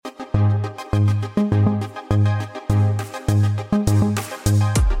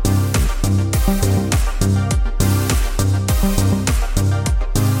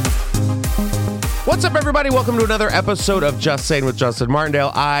up, everybody? Welcome to another episode of Just Saying with Justin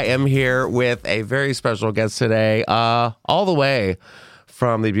Martindale. I am here with a very special guest today, all the way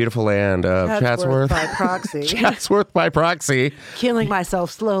from the beautiful land of Chatsworth. By proxy. Chatsworth by proxy. Killing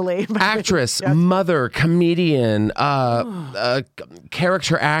myself slowly. Actress, mother, comedian,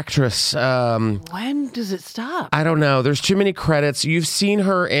 character actress. When does it stop? I don't know. There's too many credits. You've seen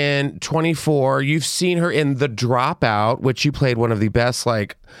her in 24. You've seen her in The Dropout, which you played one of the best,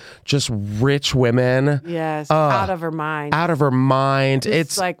 just rich women. Yes, out of her mind. Out of her mind.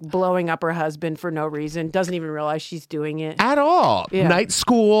 It's like blowing up her husband for no reason. Doesn't even realize she's doing it. At all. Yeah. Night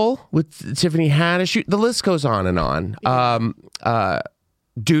School with Tiffany Haddish. The list goes on and on. Yeah.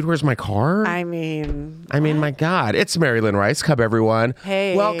 Dude, Where's My Car? I mean, my God. It's Lynn Rajskub, everyone.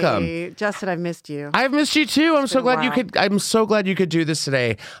 Hey. Welcome. Justin, I've missed you. I've missed you too. I'm so glad you could do this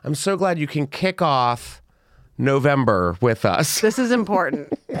today. I'm so glad you can kick off November with us. This is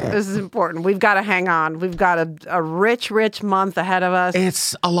important. We've got to hang on. We've got a rich month ahead of us.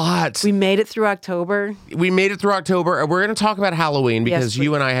 It's a lot. We made it through October. We're going to talk about Halloween because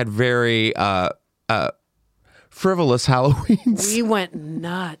you and I had very frivolous Halloweens. We went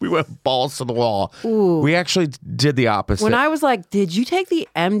nuts. We went balls to the wall. Ooh. We actually did the opposite. When I was like, did you take the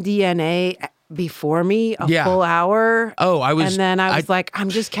MDNA before me a full hour? Oh, I was. And then I was like, I'm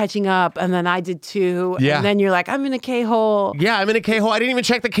just catching up. And then I did too. Yeah. And then you're like, I'm in a K-hole. Yeah, I'm in a K-hole. I didn't even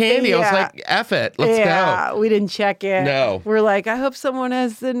check the candy. I was like, F it. Let's go. Yeah, we didn't check it. No. We're like, I hope someone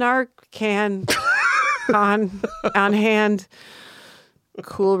has the Narcan on hand.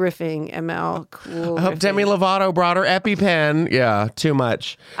 Cool riffing, ML. Cool I hope riffing. Demi Lovato brought her EpiPen. Yeah, too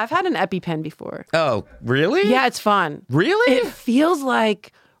much. I've had an EpiPen before. Oh, really? Yeah, it's fun. Really? It feels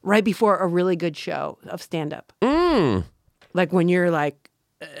like right before a really good show of stand-up. Like when you're like...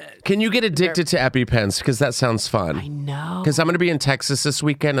 Can you get addicted to EpiPens? Because that sounds fun. I know. Because I'm going to be in Texas this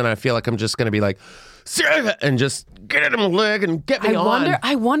weekend, and I feel like I'm just going to be like, and just get it in my leg and get me on.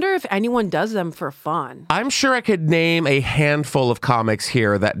 I wonder if anyone does them for fun. I'm sure I could name a handful of comics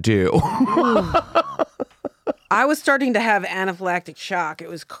here that do. I was starting to have anaphylactic shock. It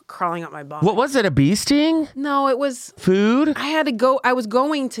was crawling up my bum. What was it, a bee sting? No, it was... Food? I was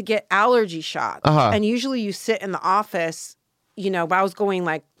going to get allergy shots. And usually you sit in the office, but I was going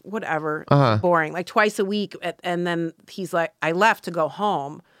like, whatever, boring, like twice a week. And then he's like, I left to go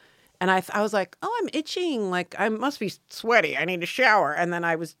home. And I was like, oh, I'm itching. Like, I must be sweaty. I need a shower. And then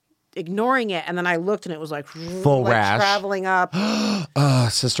I was ignoring it. And then I looked and it was like full rash traveling up.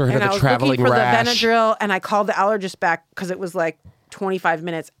 Sister had a traveling rash. And I was looking for the Benadryl. And I called the allergist back because it was like 25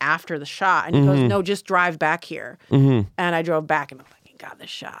 minutes after the shot. And he goes, no, just drive back here. And I drove back and I fucking got the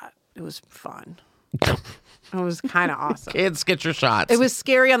shot. It was fun. It was kind of awesome. Kids, get your shots. It was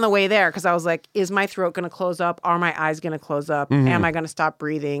scary on the way there because I was like, is my throat going to close up? Are my eyes going to close up? Am I going to stop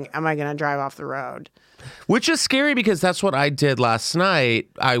breathing? Am I going to drive off the road? Which is scary because that's what I did last night.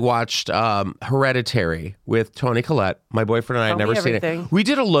 I watched Hereditary with Toni Collette. My boyfriend and I had never seen it. We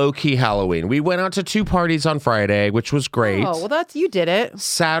did a low-key Halloween. We went out to 2 parties on Friday, which was great. Oh, well, you did it.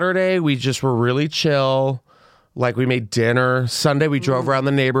 Saturday, we just were really chill. Like, we made dinner. Sunday, we drove around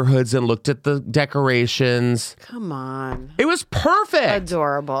the neighborhoods and looked at the decorations. Come on. It was perfect.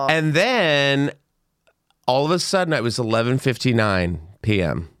 Adorable. And then, all of a sudden, it was 11:59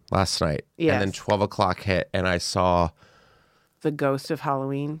 p.m. last night. Yes. And then 12 o'clock hit, and I saw... The ghost of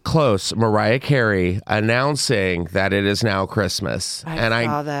Halloween. Close. Mariah Carey announcing that it is now Christmas. I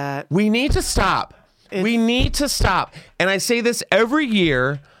saw that. We need to stop. We need to stop. And I say this every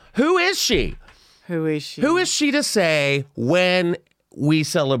year. Who is she? Who is she? Who is she to say when we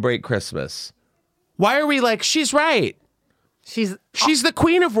celebrate Christmas? Why are we like, she's right. She's the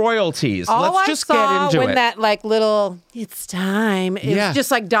queen of royalties. Let's just get into it. When that little, it's time. It's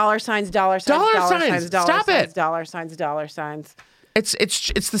just like dollar signs, dollar signs, dollar signs, dollar Stop signs, it. dollar signs, dollar signs.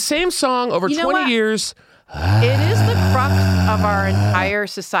 It's the same song over 20 years. It is the crux of our entire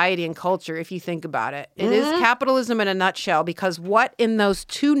society and culture, if you think about it. It is capitalism in a nutshell, because what in those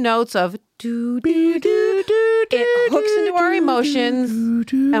 2 notes of do, do, do, do, it hooks into our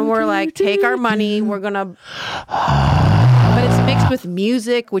emotions, and we're like, take our money, we're going to... But it's mixed with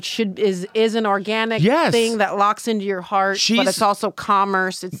music, which is an organic thing that locks into your heart, but it's also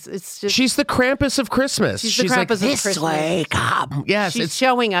commerce. It's just... She's the Krampus of Christmas. She's the Krampus like, of this Christmas. way, come. Yes, she's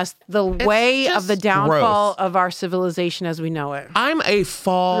showing us the way of the downfall of our civilization as we know it. I'm a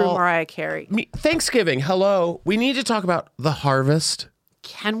fall... Through Mariah Carey. Thanksgiving, hello. We need to talk about the harvest.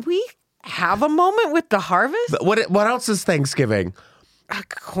 Can we have a moment with the harvest? What else is Thanksgiving? A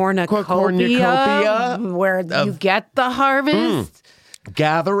cornucopia, where you get the harvest.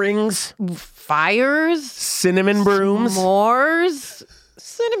 Gatherings. Fires. Cinnamon brooms. S'mores.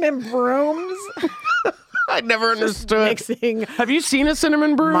 cinnamon brooms. I never understood. Mixing. Have you seen a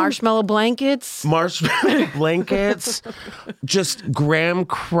cinnamon broom? Marshmallow blankets. Marshmallow blankets. Just graham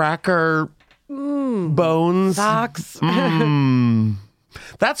cracker bones. Socks.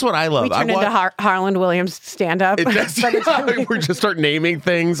 That's what I love. We turn into Harland Williams stand-up. We just start naming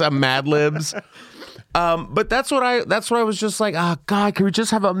things. Mad Libs. But that's what I was just like, oh God, can we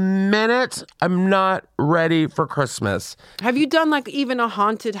just have a minute? I'm not ready for Christmas. Have you done like even a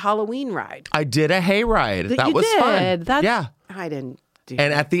haunted Halloween ride? I did a hay ride. That was fun. Yeah. I didn't do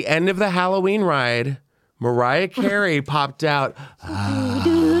And at the end of the Halloween ride, Mariah Carey popped out.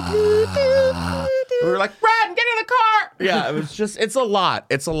 We were like, run, get in the car. Yeah, it was just, it's a lot.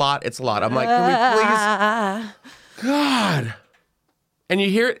 It's a lot. I'm like, can we please? God. And you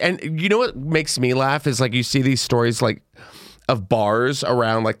hear it, and you know what makes me laugh is like you see these stories like of bars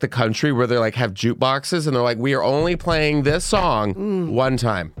around like the country where they like have jukeboxes and they're like, we are only playing this song one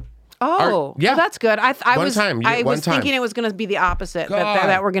time. Oh, yeah, well, that's good. I was thinking it was going to be the opposite,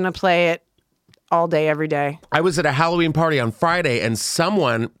 that we're going to play it all day, every day. I was at a Halloween party on Friday and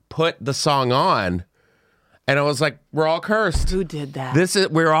someone put the song on. And I was like, we're all cursed. Who did that?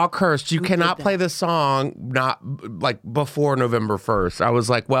 We're all cursed. You cannot play this song not like before November 1st. I was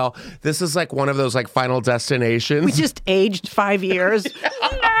like, well, this is like one of those like Final Destinations. We just aged 5 years.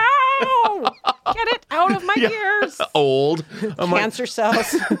 No! Get it out of my ears. Old. Cancer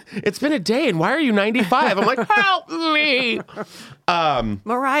cells. It's been a day and why are you 95? I'm like, help me.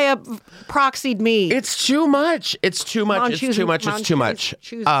 Mariah proxied me. It's too much. It's too much. It's too much. It's too much.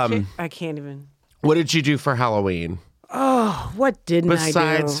 I can't even. What did you do for Halloween? Oh, what didn't I do?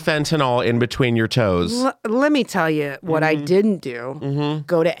 Besides fentanyl in between your toes. Let me tell you what I didn't do.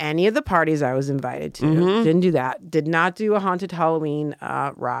 Go to any of the parties I was invited to. Didn't do that. Did not do a haunted Halloween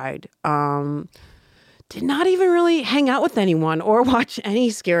ride. Did not even really hang out with anyone or watch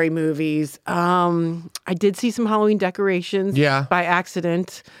any scary movies. I did see some Halloween decorations by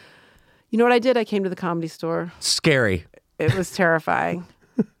accident. You know what I did? I came to the Comedy Store. Scary. It was terrifying.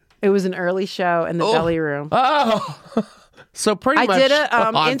 It was an early show in the belly room. Oh, so pretty much I did a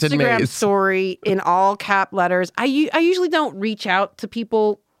Instagram story in all cap letters. I usually don't reach out to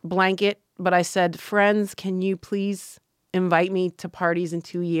people blanket, but I said, friends, can you please invite me to parties in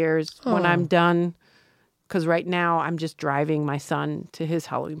 2 years when I'm done? Because right now I'm just driving my son to his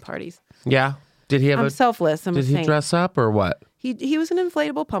Halloween parties. Yeah. Did he have I'm selfless. I'm Did he dress up or what? He was an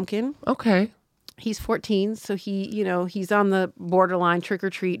inflatable pumpkin. Okay. He's 14, so he's on the borderline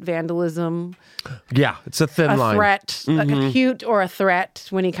trick-or-treat vandalism. Yeah, it's a thin line. A threat, like a cute or a threat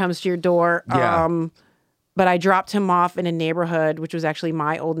when he comes to your door. Yeah. But I dropped him off in a neighborhood, which was actually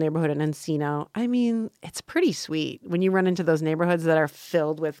my old neighborhood in Encino. I mean, it's pretty sweet when you run into those neighborhoods that are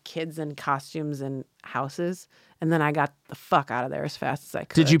filled with kids and costumes and houses. And then I got the fuck out of there as fast as I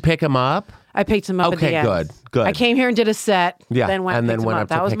could. Did you pick him up? I picked him up at the end. Good. I came here and did a set. Yeah, then went up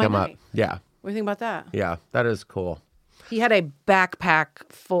to pick him up. Night. Yeah. What do you think about that? Yeah, that is cool. He had a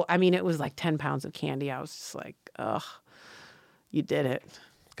backpack full. I mean, it was like 10 pounds of candy. I was just like, ugh, you did it.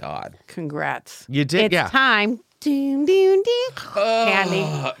 God. Congrats. You did, It's time. Doom, doom, doom. Candy.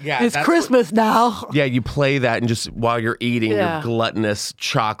 Yeah, it's Christmas now. Yeah, you play that and just while you're eating your gluttonous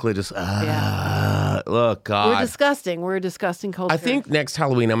chocolate, just, oh, God. We're a disgusting culture. I think next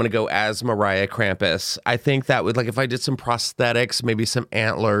Halloween, I'm going to go as Mariah Krampus. I think that would, like, if I did some prosthetics, maybe some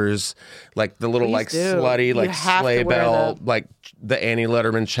antlers, like the little, slutty, sleigh bell, like the Annie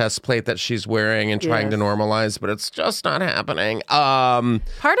Letterman chest plate that she's wearing and trying to normalize, but it's just not happening. Part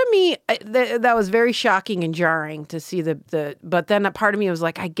of me, that was very shocking and jarring to see but then a part of me was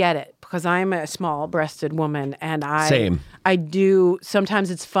like, I get it, because I'm a small-breasted woman, and I do,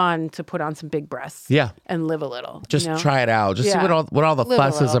 sometimes it's fun to put on some big breasts. Yeah. And live a little. Just try it out. Just see what all the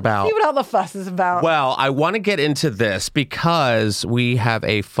fuss is about. See what all the fuss is about. Well, I want to get into this because we have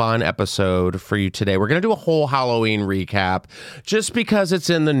a fun episode for you today. We're going to do a whole Halloween recap just because it's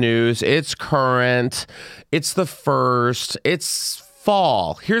in the news. It's current. It's the first. It's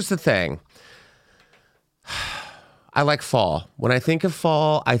fall. Here's the thing. I like fall. When I think of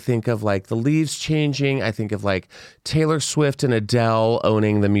fall, I think of like the leaves changing. I think of like Taylor Swift and Adele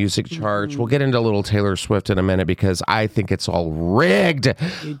owning the music charts. We'll get into a little Taylor Swift in a minute because I think it's all rigged.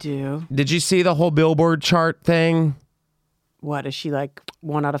 You do? Did you see the whole Billboard chart thing? What, is she like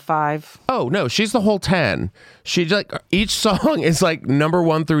 1 out of 5? Oh, no, she's the whole 10. She like each song is like number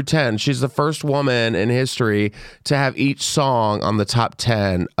 1 through 10. She's the first woman in history to have each song on the top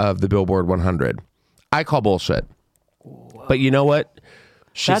 10 of the Billboard 100. I call bullshit. But you know what?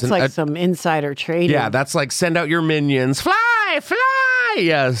 That's like some insider trading. Yeah, that's like send out your minions. Fly, fly.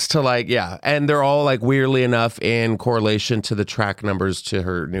 yes, to like, yeah. And they're all like weirdly enough in correlation to the track numbers to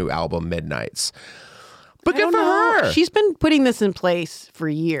her new album, Midnights. But good for her. She's been putting this in place for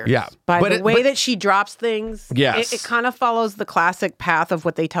years. Yeah. By the way that she drops things. Yes. It kind of follows the classic path of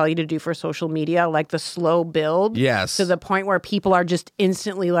what they tell you to do for social media, like the slow build. Yes. To the point where people are just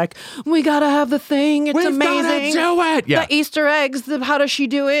instantly like, we got to have the thing. It's amazing. We've got to do it. Yeah. The Easter eggs, how does she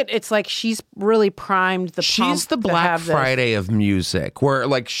do it? It's like she's really primed the pump. She's the Black Friday of music, where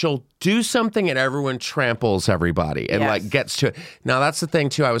like she'll do something and everyone tramples everybody and like gets to it. Now that's the thing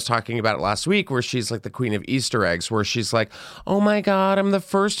too. I was talking about it last week where she's like the queen of Easter eggs, where she's like, oh my God, I'm the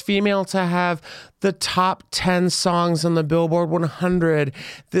first female to have the top 10 songs on the Billboard 100.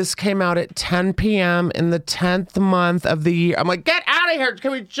 This came out at 10 p.m. in the 10th month of the year. I'm like, get out of here.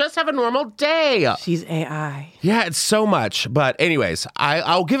 Can we just have a normal day? She's AI. Yeah, it's so much. But anyways,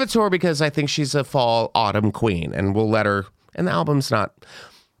 I'll give it to her because I think she's a fall autumn queen, and we'll let her. And the album's not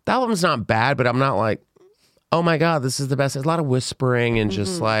bad, but I'm not like, oh my God, this is the best. There's a lot of whispering and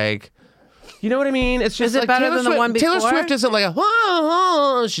just like, you know what I mean? It's just is it like better than the one before? Taylor Swift isn't like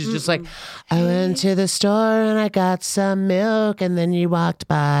a, she's just like, I went to the store and I got some milk and then you walked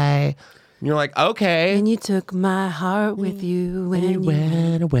by. And you're like, okay. And you took my heart with you and you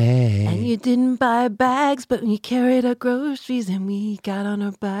went away. And you didn't buy bags, but you carried our groceries and we got on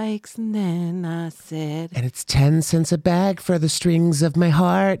our bikes. And then I said, and it's 10 cents a bag for the strings of my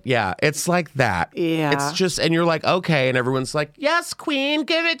heart. Yeah, it's like that. Yeah. It's just, and you're like, okay. And everyone's like, yes, queen,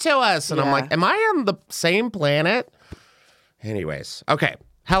 give it to us. And I'm like, am I on the same planet? Anyways, okay.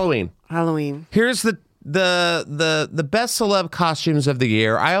 Halloween. Here's the best celeb costumes of the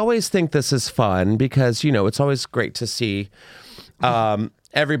year. I always think this is fun because, you know, it's always great to see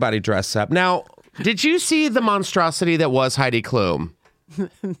everybody dress up. Now, did you see the monstrosity that was Heidi Klum?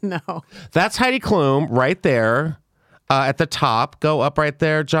 No. That's Heidi Klum right there at the top. Go up right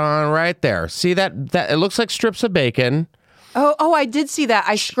there, John, right there. See that it looks like strips of bacon. Oh, I did see that.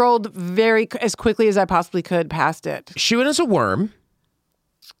 I scrolled as quickly as I possibly could past it. She went as a worm.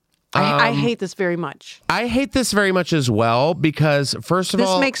 I hate this very much. I hate this very much as well because, first of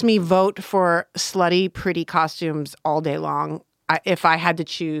all... This makes me vote for slutty, pretty costumes all day long. If I had to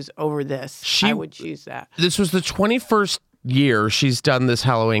choose over this, I would choose that. This was the 21st year she's done this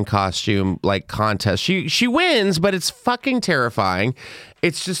Halloween costume like contest. She wins, but it's fucking terrifying.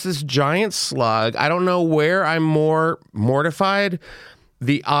 It's just this giant slug. I don't know where I'm more mortified,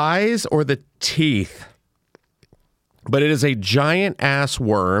 the eyes or the teeth. But it is a giant ass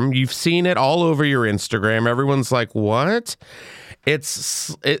worm. You've seen it all over your Instagram. Everyone's like, what?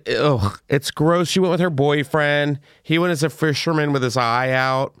 It's gross. She went with her boyfriend. He went as a fisherman with his eye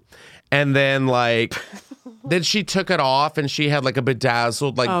out. And then then she took it off and she had like a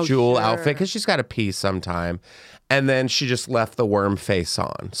bedazzled jewel outfit because she's got to pee sometime. And then she just left the worm face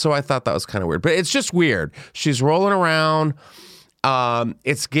on. So I thought that was kind of weird. But it's just weird. She's rolling around.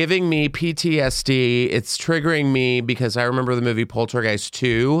 It's giving me PTSD. It's triggering me because I remember the movie Poltergeist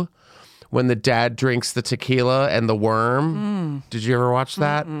 2 when the dad drinks the tequila and the worm. Did you ever watch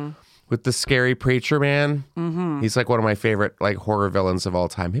that? With the scary preacher man? He's like one of my favorite horror villains of all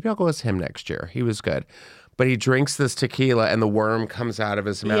time. Maybe I'll go as him next year. He was good. But he drinks this tequila and the worm comes out of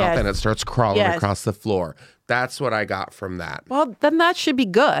his mouth and it starts crawling across the floor. That's what I got from that. Well, then that should be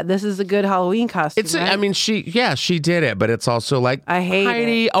good. This is a good Halloween costume. I mean, she did it, but it's also like, I hate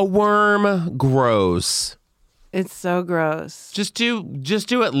Heidi, a worm, gross. It's so gross. Just do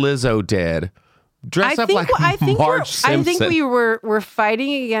what Lizzo did. Dress up like Marge Simpson. I think we're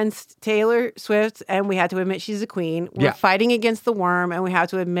fighting against Taylor Swift, and we had to admit she's a queen. We're fighting against the worm, and we have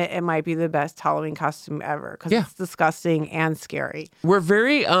to admit it might be the best Halloween costume ever because it's disgusting and scary. We're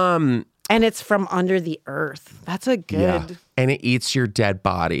very and it's from under the earth. That's a good. And it eats your dead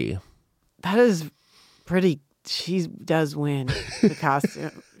body. That is pretty. She does win the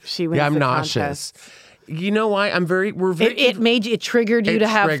costume. She wins. Yeah, I'm the nauseous. contest. You know why? It triggered you to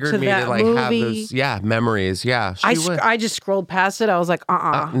have to that movie. Have those, memories. Yeah. I just scrolled past it. I was like, no,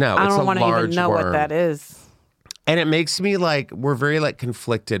 I don't want to even know what that is. And it makes me we're very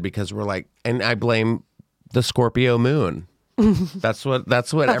conflicted because we're and I blame the Scorpio moon. That's what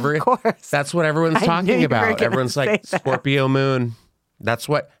that's what everyone's talking about. Everyone's like Scorpio moon. That's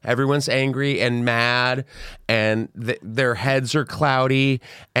what everyone's angry and mad and their heads are cloudy.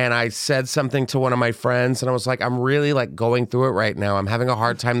 And I said something to one of my friends and I was like, I'm really going through it right now. I'm having a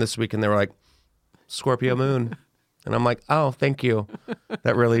hard time this week. And they were like, Scorpio moon. And I'm like, oh, thank you.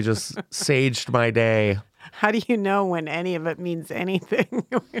 That really just saged my day. How do you know when any of it means anything?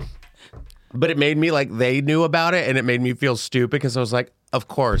 But it made me they knew about it and it made me feel stupid because I was like, of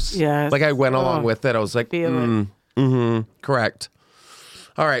course. Yes. I went along with it. I was like, correct.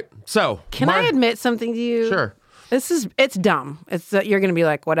 All right. So can I admit something to you? Sure. It's dumb. It's you're going to be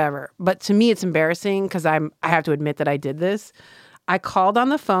like, whatever. But to me, it's embarrassing because I have to admit that I did this. I called on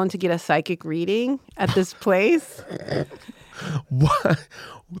the phone to get a psychic reading at this place. What?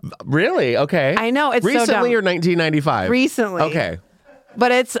 Really? Okay. I know. It's recently so dumb. or 1995? Recently. Okay.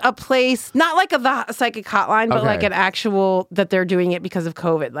 But it's a place, not like the psychic hotline, but Okay. like an actual, that they're doing it because of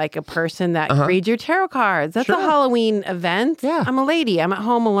COVID. Like a person that reads your tarot cards. That's Sure. a Halloween event. Yeah. I'm a lady. I'm at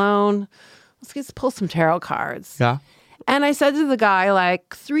home alone. Let's pull some tarot cards. Yeah. And I said to the guy,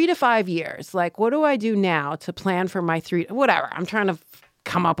 like, 3 to 5 years. Like, what do I do now to plan for my whatever. I'm trying to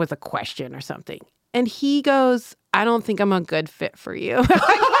come up with a question or something. And he goes, I don't think I'm a good fit for you.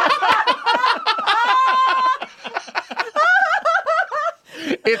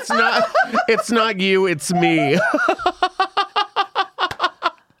 It's not you, it's me.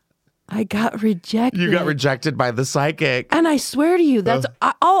 I got rejected. You got rejected by the psychic. And I swear to you, that's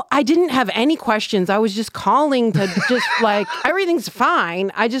I didn't have any questions. I was just calling to just like, everything's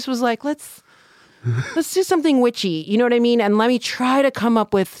fine. I just was like, let's do something witchy. You know what I mean? And let me try to come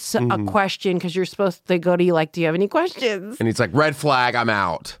up with a question because you're supposed to go to you like, do you have any questions? And he's like, red flag, I'm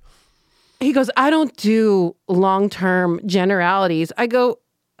out. He goes, I don't do long-term generalities. I go,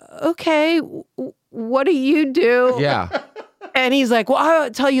 okay, what do you do? Yeah. And he's like, well, I'll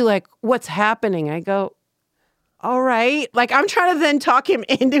tell you like what's happening. I go, all right. Like I'm trying to then talk him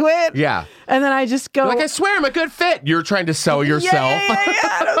into it. Yeah. And then I just go, Like, I swear I'm a good fit. You're trying to sell yourself.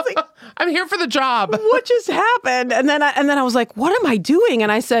 Yeah. And I was like, I'm here for the job. what just happened? And then I was like, what am I doing?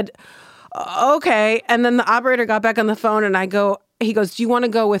 And I said, okay. And then the operator got back on the phone and he goes, do you want to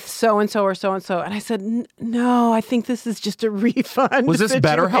go with so-and-so or so-and-so? And I said, no, I think this is just a refund. Was this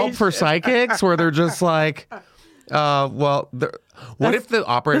situation. BetterHelp for psychics where they're just like, what if the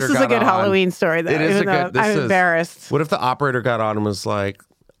operator got on? This is a good Halloween story, though. It is a good. I'm embarrassed. What if the operator got on and was like,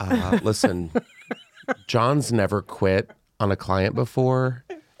 listen, John's never quit on a client before,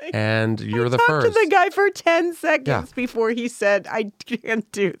 and you're the first. I talked to the guy for 10 seconds before he said, I can't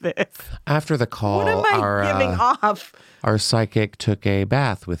do this. After the call, what am I giving off? Our psychic took a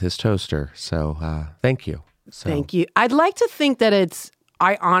bath with his toaster, so thank you. Thank you. I'd like to think that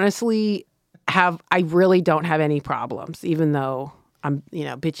I honestly I really don't have any problems, even though I'm,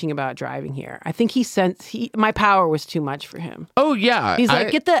 bitching about driving here. I think my power was too much for him. Oh, yeah. He's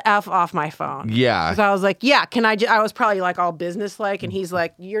like, get the F off my phone. Yeah. So I was like, yeah, can I was probably like all business-like, and he's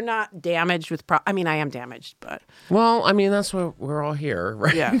like, you're not damaged with, I mean, I am damaged, but. Well, I mean, that's why we're all here,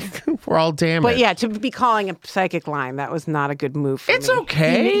 right? Yeah. We're all damaged. But yeah, to be calling a psychic line, that was not a good move for me. It's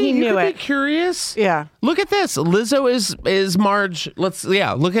okay. He knew you it. Be curious. Yeah. Look at this. Lizzo is Marge.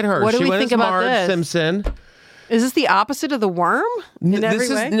 Look at her. What do we think about Marge this? Simpson. Is this the opposite of the worm in every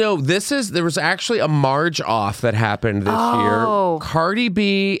way? There was actually a Marge off that happened this year. Cardi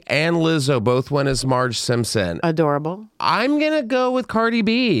B and Lizzo both went as Marge Simpson. Adorable. I'm going to go with Cardi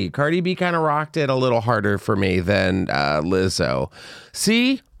B. Cardi B kind of rocked it a little harder for me than Lizzo.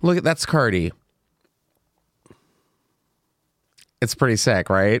 See? Look, that's Cardi. It's pretty sick,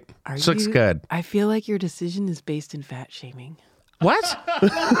 right? She looks good. I feel like your decision is based in fat shaming. What?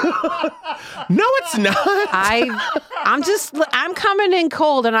 No, it's not. I'm coming in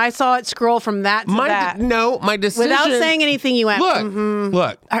cold, and I saw it scroll from that to that. No, my decision. Without saying anything, you went,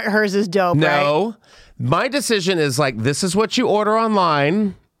 Look. Hers is dope, right? No, my decision is like, this is what you order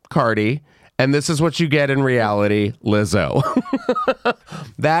online, Cardi, and this is what you get in reality, Lizzo.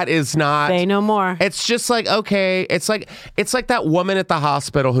 That is not. Say no more. It's just like, okay, it's like that woman at the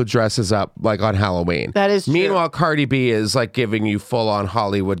hospital who dresses up like on Halloween. That is true. Meanwhile, Cardi B is like giving you full on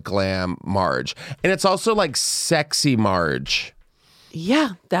Hollywood glam Marge. And it's also like sexy Marge.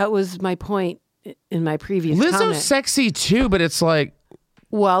 Yeah, that was my point in my previous Lizzo's comment. sexy too, but it's like,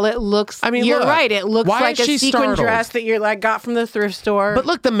 well, it looks. I mean, you're right. It looks like a sequin dress that you're like got from the thrift store. But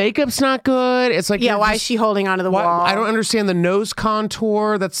look, the makeup's not good. It's like, why is she holding onto the wall? I don't understand the nose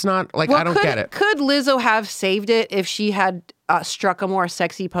contour. That's not like, I don't get it. Could Lizzo have saved it if she had struck a more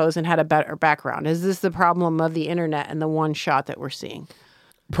sexy pose and had a better background? Is this the problem of the internet and the one shot that we're seeing?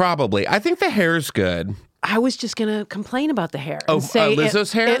 Probably. I think the hair's good. I was just gonna complain about the hair. And say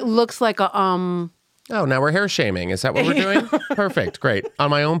Lizzo's hair. It looks like a Oh, now we're hair shaming. Is that what we're doing? Perfect. Great. On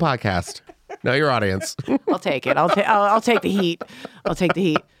my own podcast. Know your audience. I'll take it. I'll take the heat. I'll take the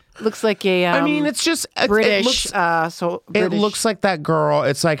heat. Looks like a. I mean, it's just British. It looks like that girl.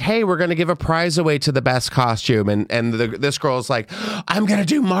 It's like, hey, we're going to give a prize away to the best costume, and this girl's like, I'm going to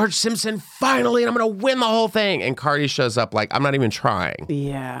do Marge Simpson finally, and I'm going to win the whole thing. And Cardi shows up like, I'm not even trying.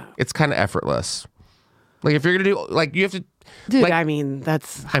 Yeah, it's kind of effortless. Like if you're going to do, like you have to Dude, like, I mean,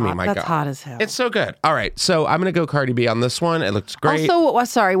 that's my God. hot as hell. It's so good. All right, so I'm going to go Cardi B on this one. It looks great. Also,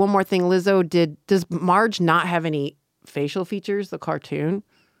 sorry, one more thing. Lizzo does Marge not have any facial features, the cartoon?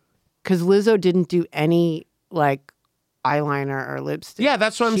 Because Lizzo didn't do any, like, eyeliner or lipstick. Yeah,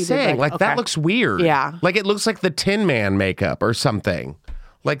 that's what I'm saying. Like, that looks weird. Yeah. Like, it looks like the Tin Man makeup or something.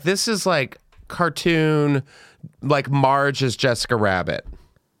 Like, this is like cartoon, like Marge is Jessica Rabbit.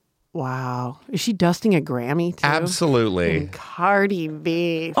 Wow. Is she dusting a Grammy, too? Absolutely. And Cardi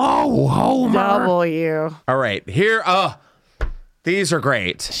B. Oh, Homer. W. All right, here, these are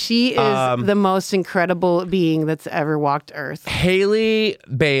great. She is the most incredible being that's ever walked Earth. Haley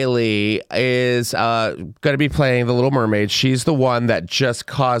Bailey is going to be playing The Little Mermaid. She's the one that just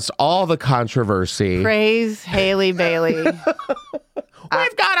caused all the controversy. Praise Haley Bailey.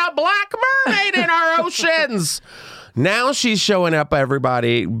 We've got a black mermaid in our oceans. Now she's showing up,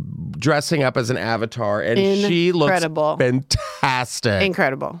 everybody, dressing up as an avatar, and she looks fantastic.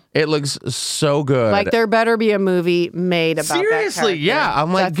 Incredible. It looks so good. Like, there better be a movie made about Seriously, that yeah.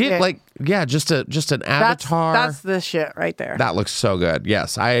 I'm like, just an avatar. That's the shit right there. That looks so good.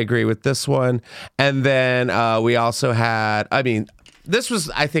 Yes, I agree with this one. And then we also had, this was,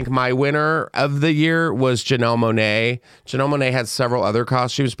 I think, my winner of the year was Janelle Monáe. Janelle Monáe had several other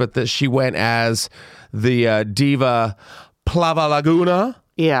costumes, but she went as the diva Plava Laguna.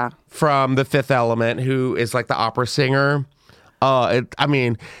 Yeah. From The Fifth Element, who is like the opera singer.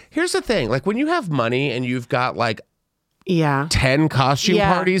 Here's the thing. Like, when you have money and you've got like 10 costume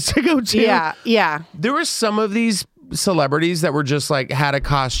parties to go to. Yeah. There were some of these celebrities that were just like had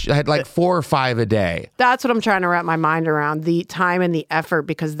like 4 or 5 a day. That's what I'm trying to wrap my mind around, the time and the effort,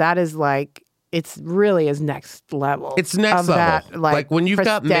 because that is like, it's really is next level. It's next level. That, like when you've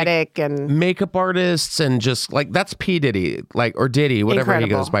got and makeup artists and just like, that's P. Diddy, like, or Diddy, whatever he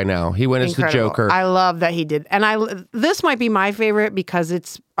goes by now. He went as the Joker. I love that he did. And this might be my favorite because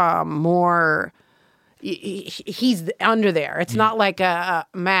it's more, he's under there. It's not like a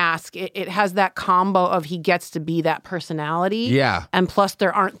mask. It has that combo of he gets to be that personality. Yeah. And plus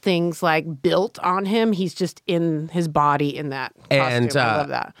there aren't things like built on him. He's just in his body in that costume. And I love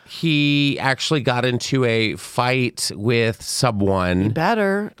that. He actually got into a fight with someone. He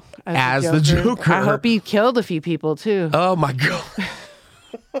better. As the Joker. I hope he killed a few people too. Oh my God.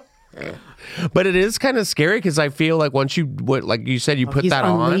 But it is kind of scary because I feel like once like you said, you put that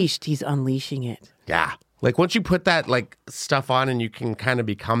on. He's unleashing it. Yeah. Like once you put that like stuff on and you can kind of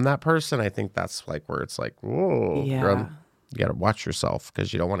become that person, I think that's like where it's like, whoa, yeah. Girl, you got to watch yourself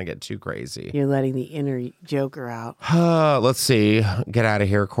because you don't want to get too crazy. You're letting the inner Joker out. Let's see. Get out of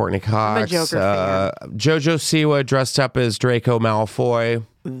here, Courtney Cox. I'm a Joker fan. Jojo Siwa dressed up as Draco Malfoy.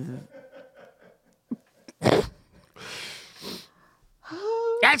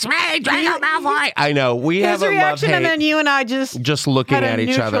 That's me, Draco Malfoy. I know. We have a reaction, love-hate. and then you and I just looking at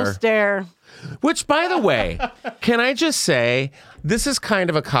each other. Stare. Which, by the way, can I just say, this is kind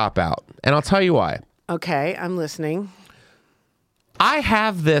of a cop-out, and I'll tell you why. Okay, I'm listening. I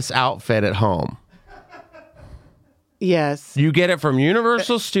have this outfit at home. Yes. You get it from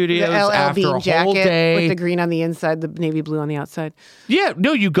Universal Studios after a whole day with the green on the inside, the navy blue on the outside. Yeah,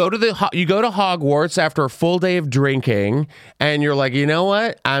 no, you go to Hogwarts after a full day of drinking, and you're like, you know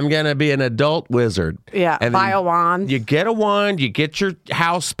what? I'm gonna be an adult wizard. Yeah, and buy a wand. You get a wand. You get your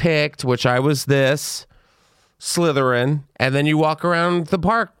house picked, which I was this Slytherin, and then you walk around the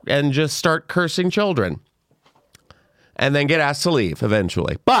park and just start cursing children. And then get asked to leave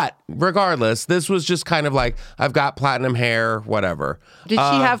eventually. But regardless, this was just kind of like, I've got platinum hair, whatever. Did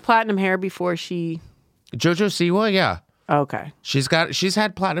she have platinum hair before she... Jojo Siwa, yeah. Okay. She's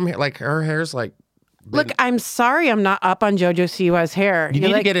had platinum hair. Like, her hair's like... Look, I'm sorry I'm not up on Jojo Siwa's hair. You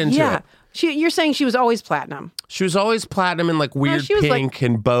need to get into it. You're saying she was always platinum. She was always platinum and like weird pink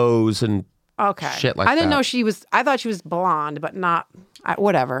and bows and shit like that. I didn't know she was... I thought she was blonde, but not...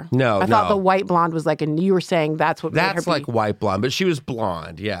 whatever. I thought the white blonde was like, and you were saying that's what made her like white blonde, but she was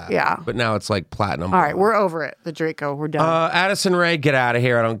blonde, yeah. Yeah. But now it's like platinum. All right, we're over it. The Draco, we're done. Addison Rae, get out of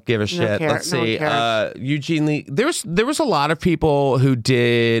here. I don't give a shit. Let's see. Eugene Lee. There was a lot of people who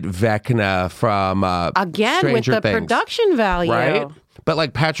did Vecna from again Stranger with the Things, production value, right? But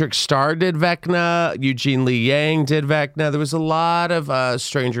like Patrick Starr did Vecna, Eugene Lee Yang did Vecna. There was a lot of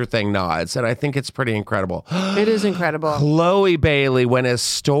Stranger Thing nods, and I think it's pretty incredible. It is incredible. Chloe Bailey went as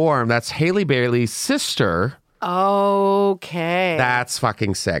Storm. That's Haley Bailey's sister. Okay. That's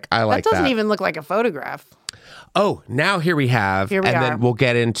fucking sick. I like that. That doesn't even look like a photograph. Oh, now here we are. Then we'll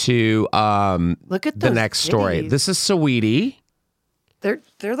get into look at the next story. This is Saweetie.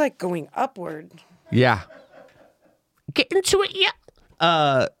 They're like going upward. Yeah. Get into it, yeah.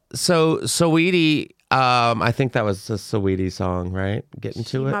 So Saweetie, I think that was a Saweetie song, right? Getting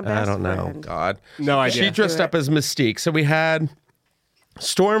to it? I don't know. Friend. God. No idea. She dressed up as Mystique. So we had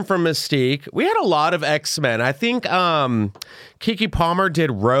Storm from Mystique. We had a lot of X-Men. I think Keke Palmer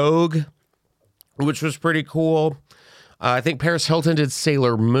did Rogue, which was pretty cool. I think Paris Hilton did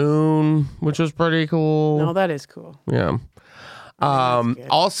Sailor Moon, which was pretty cool. No, that is cool. Yeah.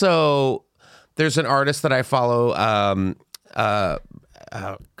 Also, there's an artist that I follow. I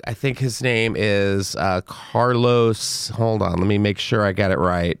think his name is Carlos. Hold on. Let me make sure I got it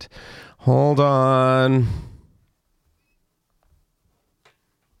right. Hold on.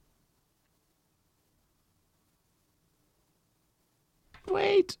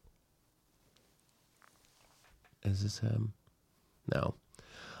 Wait. Is this him? No.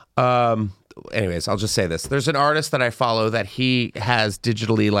 Anyways, I'll just say this. There's an artist that I follow that he has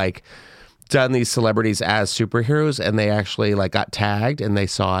digitally like done these celebrities as superheroes, and they actually like got tagged and they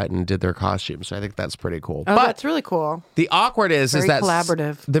saw it and did their costumes. So I think that's pretty cool. Oh, that's really cool. The awkward is that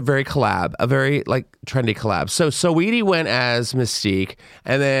collaborative. The very collab, a very like trendy collab. So Saweetie went as Mystique,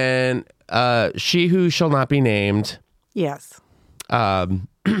 and then She Who Shall Not Be Named. Yes.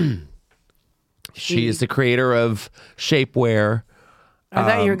 She is the creator of shapewear. I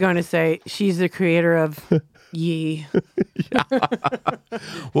thought you were going to say she's the creator of Yee.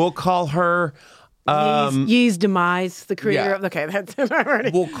 We'll call her Yee's demise, the creator of. Okay, that's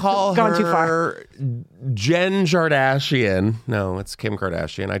already. We'll call gone her too far. Jen Kardashian. No, it's Kim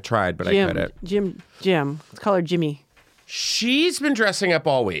Kardashian. I tried, but I couldn't. Jim. Let's call her Jimmy. She's been dressing up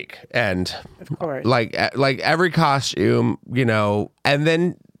all week, and of course, like every costume, you know. And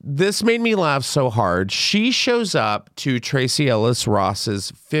then this made me laugh so hard. She shows up to Tracy Ellis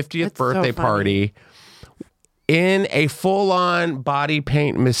Ross's 50th birthday party in a full-on body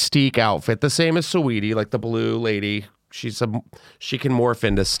paint Mystique outfit, the same as Saweetie, like the blue lady. She can morph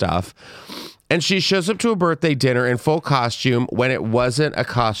into stuff. And she shows up to a birthday dinner in full costume when it wasn't a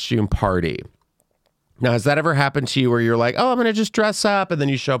costume party. Now, has that ever happened to you where you're like, oh, I'm going to just dress up, and then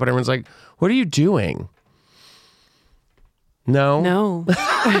you show up and everyone's like, what are you doing? No? No.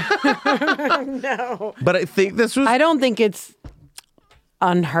 No. But I think this was... I don't think it's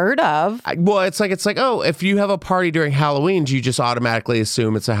unheard of. Well, it's like, oh, if you have a party during Halloween, do you just automatically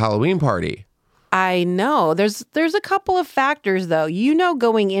assume it's a Halloween party? I know. There's a couple of factors, though. You know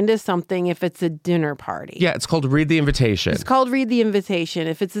going into something if it's a dinner party. Yeah, it's called Read the Invitation. It's called Read the Invitation.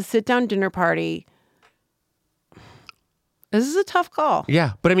 If it's a sit-down dinner party... This is a tough call.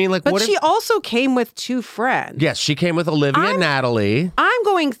 Yeah, but I mean, like, but she also came with two friends. Yes, she came with Olivia and Natalie. I'm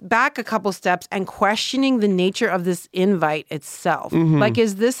going back a couple steps and questioning the nature of this invite itself. Mm-hmm. Like,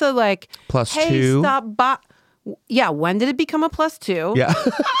 is this a like +2? Hey, stop by. Yeah, when did it become a +2? Yeah.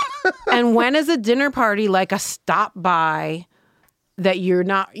 And when is a dinner party like a stop by that you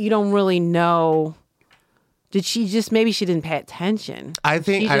don't really know? Did she just maybe she didn't pay attention? I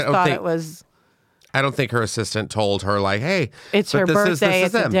think she just thought it was. I don't think her assistant told her, like, hey, it's her birthday,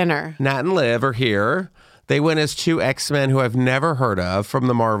 it's a dinner. Nat and Liv are here. They went as two X-Men who I've never heard of from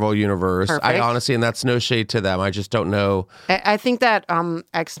the Marvel Universe. Perfect. I honestly, and that's no shade to them. I just don't know. I think that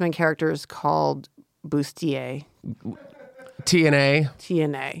X-Men character is called Bustier.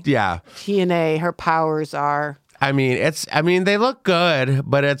 TNA? Yeah. TNA, her powers are... I mean, they look good,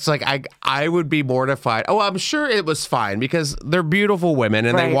 but it's like, I would be mortified. Oh, I'm sure it was fine because they're beautiful women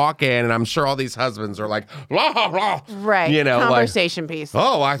and they walk in and I'm sure all these husbands are like, blah, blah. Right. You know, conversation piece.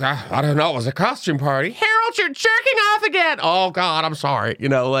 Oh, I don't know. It was a costume party. Harold, you're jerking off again. Oh, God, I'm sorry. You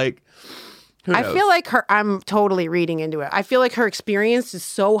know, like, who knows? I feel like I'm totally reading into it. I feel like her experience is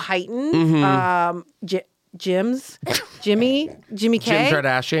so heightened. Mm-hmm. Jimmy K. Jim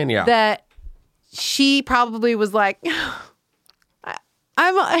Kardashian, yeah. That she probably was like,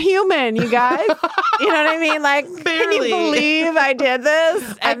 I'm a human, you guys. You know what I mean? Like, can you believe I did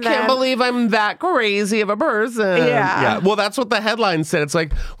this? I can't believe I'm that crazy of a person. Yeah. Well, that's what the headline said. It's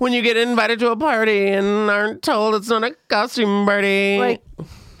like, when you get invited to a party and aren't told it's not a costume party. Like,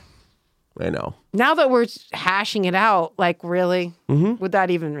 I know. Now that we're hashing it out, like, really? Mm-hmm. Would that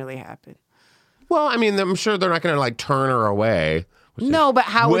even really happen? Well, I mean, I'm sure they're not going to, like, turn her away. No, but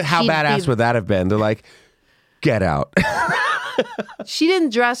how badass would that have been? They're like, get out. She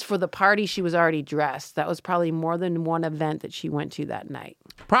didn't dress for the party. She was already dressed. That was probably more than one event that she went to that night.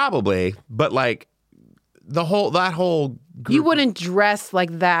 Probably, but like that whole group. You wouldn't dress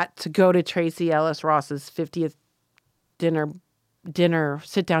like that to go to Tracy Ellis Ross's 50th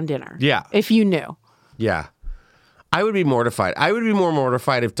sit down dinner. Yeah, if you knew. Yeah. I would be mortified. I would be more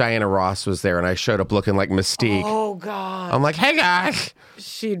mortified if Diana Ross was there and I showed up looking like Mystique. Oh, God. I'm like, hey, guys.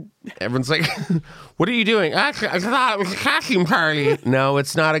 Everyone's like, what are you doing? Actually, I thought it was a costume party. No,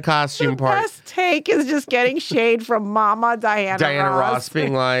 it's not a costume party. The best take is just getting shade from Mama Diana Ross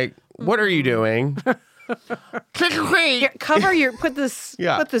being like, what are you doing? Trick or treat. Put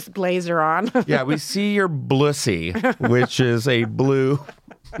this blazer on. Yeah, we see your blussy, which is a blue.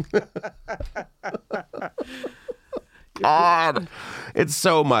 God, it's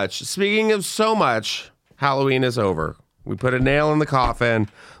so much. Speaking of so much, Halloween is over. We put a nail in the coffin.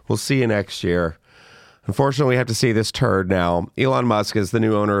 We'll see you next year. Unfortunately, we have to see this turd now. Elon Musk is the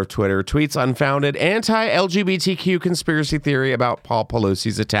new owner of Twitter, tweets unfounded anti-LGBTQ conspiracy theory about Paul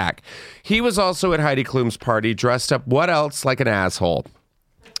Pelosi's attack. He was also at Heidi Klum's party, dressed up, what else, like an asshole.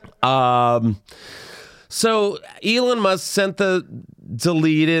 So Elon Musk sent the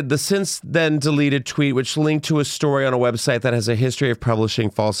since then deleted tweet, which linked to a story on a website that has a history of publishing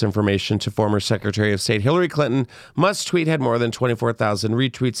false information to former Secretary of State Hillary Clinton. Musk's tweet had more than 24,000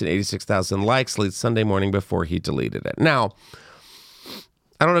 retweets and 86,000 likes late Sunday morning before he deleted it. Now,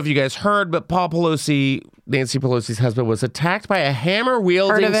 I don't know if you guys heard, but Paul Pelosi, Nancy Pelosi's husband, was attacked by a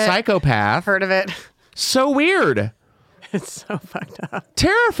hammer-wielding psychopath. Heard of it. So weird. It's so fucked up.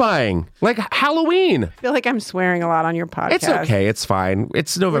 Terrifying. Like Halloween. I feel like I'm swearing a lot on your podcast. It's okay. It's fine.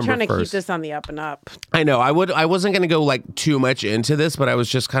 It's November 1st. We're trying to keep this on the up and up. I know. I wasn't going to go like too much into this, but I was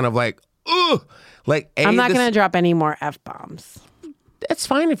just kind of like, ugh. Like, I'm not going to drop any more F-bombs. It's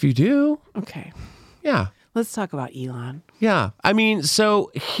fine if you do. Okay. Yeah. Let's talk about Elon. Yeah. I mean,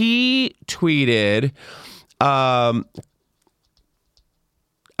 so he tweeted, hold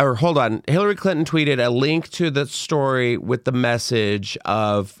on. Hillary Clinton tweeted a link to the story with the message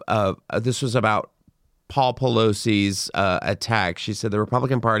of this was about Paul Pelosi's attack. She said the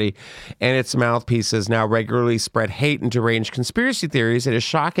Republican Party and its mouthpieces now regularly spread hate and deranged conspiracy theories. It is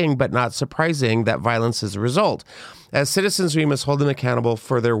shocking but not surprising that violence is a result. As citizens, we must hold them accountable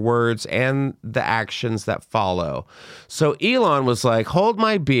for their words and the actions that follow. So Elon was like, hold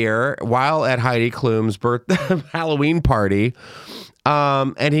my beer while at Heidi Klum's Halloween party.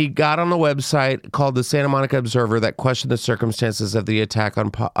 And he got on a website called the Santa Monica Observer that questioned the circumstances of the attack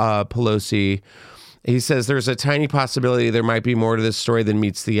on Pelosi. He says there's a tiny possibility there might be more to this story than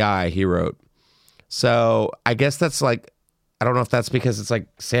meets the eye, he wrote. So I guess that's like, I don't know if that's because it's like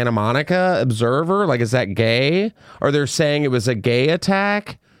Santa Monica Observer. Like, is that gay? Or they're saying it was a gay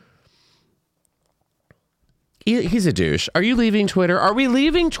attack? He's a douche. Are you leaving Twitter? Are we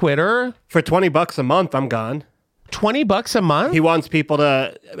leaving Twitter? For $20 a month, I'm gone. $20 a month? He wants people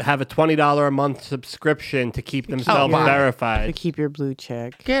to have a $20 a month subscription to keep themselves verified. To keep your blue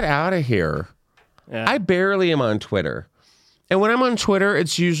check. Get out of here. Yeah. I barely am on Twitter. And when I'm on Twitter,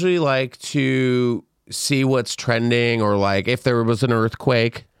 it's usually like to see what's trending or like if there was an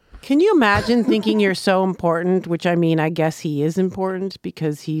earthquake. Can you imagine thinking you're so important? Which, I mean, I guess he is important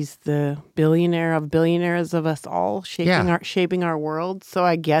because he's the billionaire of billionaires of us all, shaping our world. So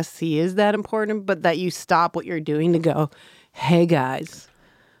I guess he is that important, but that you stop what you're doing to go, hey, guys,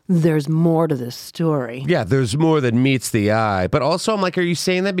 there's more to this story. Yeah, there's more than meets the eye. But also, I'm like, are you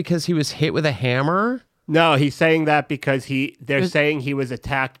saying that because he was hit with a hammer? No, he's saying that because they're saying he was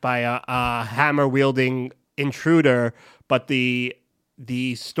attacked by a hammer-wielding intruder, but the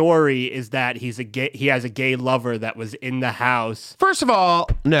story is that he has a gay lover that was in the house. First of all,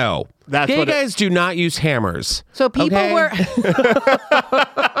 no. Gay guys do not use hammers. So people were...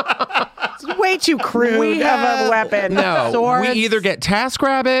 It's way too crude of a weapon. No, Swords. We either get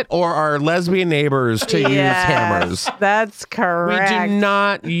TaskRabbit or our lesbian neighbors to use hammers. That's correct. We do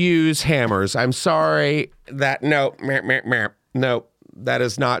not use hammers. I'm sorry. No, that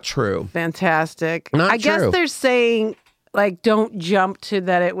is not true. Fantastic. Not I true. guess they're saying... Like, don't jump to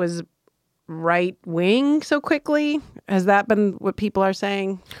that it was right wing so quickly. Has that been what people are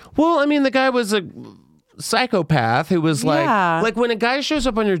saying? Well, I mean, the guy was a psychopath who was like when a guy shows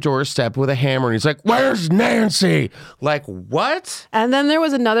up on your doorstep with a hammer and he's like, where's Nancy? Like, what? And then there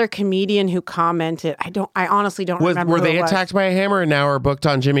was another comedian who commented. I honestly don't remember. Were they attacked by a hammer and now are booked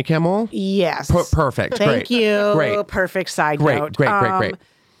on Jimmy Kimmel? Yes. Perfect. Thank you. Great. Perfect side note. Great.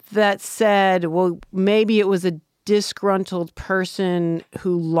 That said, well, maybe it was a disgruntled person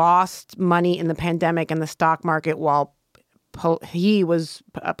who lost money in the pandemic and the stock market while Pelosi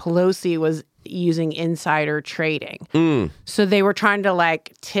was using insider trading. So they were trying to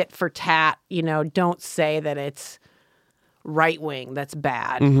like tit for tat, don't say that it's right wing that's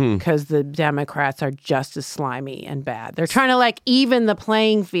bad because the Democrats are just as slimy and bad. They're trying to like even the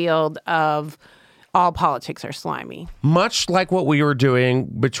playing field of all politics are slimy. Much like what we were doing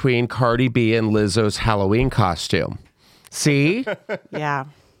between Cardi B and Lizzo's Halloween costume. See? Yeah.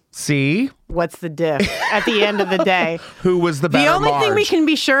 See? What's the diff at the end of the day? Who was the better The only thing we can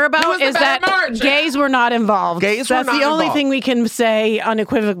be sure about is that gays were not involved. That's the only thing we can say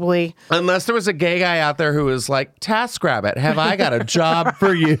unequivocally. Unless there was a gay guy out there who was like, TaskRabbit, have I got a job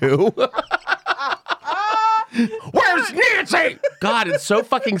for you? Where's Nancy? God, it's so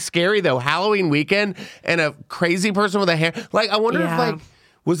fucking scary though. Halloween weekend and a crazy person with a hair. Like, I wonder if like,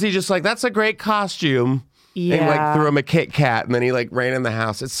 was he just like, that's a great costume? Yeah. And like threw him a Kit Kat and then he like ran in the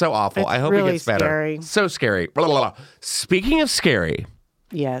house. It's so awful. I hope really it gets better. Scary. So scary. Blah, blah, blah. Speaking of scary.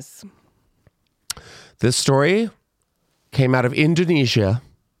 Yes. This story came out of Indonesia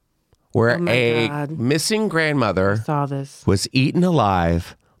where God. Missing grandmother saw this. Was eaten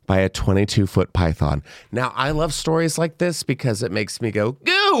alive by a 22-foot python. Now, I love stories like this because it makes me go,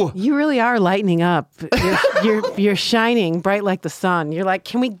 goo! You really are lightening up. You're shining bright like the sun. You're like,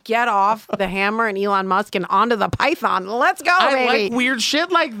 can we get off the hammer and Elon Musk and onto the python? Let's go, baby. I like weird shit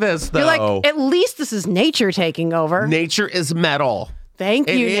like this, though. You're like, at least this is nature taking over. Nature is metal.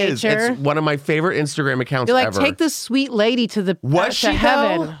 Thank you, nature. It's one of my favorite Instagram accounts You're like, ever. Take this sweet lady to the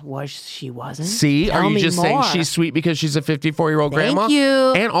heaven. Though? Was she wasn't? See, Tell are you me just more. saying she's sweet because she's a 54-year-old grandma? Thank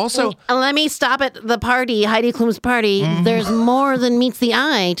you. And also, let me stop at the party, Heidi Klum's party. There's more than meets the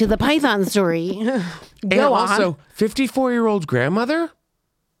eye to the python story. Go on. Also, 54-year-old grandmother?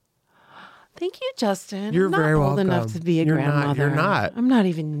 Thank you, Justin. You're I'm not very old welcome. enough to be a grandmother. You're not. I'm not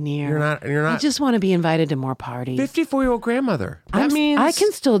even near. You're not. I just want to be invited to more parties. 54-year-old grandmother. That means I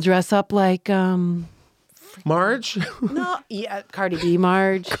can still dress up like Marge? No, yeah, Cardi B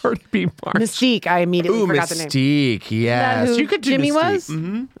Marge. Cardi B Marge. Mystique. I immediately forgot the name. Mystique, yes. Who You could do Jimmy Mystique. was?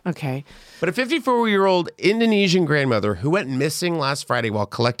 Mm-hmm. Okay. But a 54-year-old Indonesian grandmother who went missing last Friday while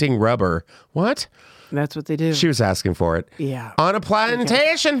collecting rubber. What? That's what they do. She was asking for it. Yeah. On a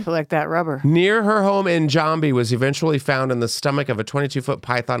plantation. Collect that rubber. Near her home in Jambi was eventually found in the stomach of a 22-foot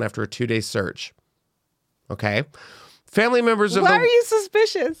python after a 2-day search. Okay. Family members of Why are you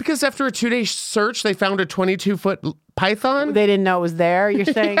suspicious? Because after a 2-day search, they found a 22-foot python. They didn't know it was there, you're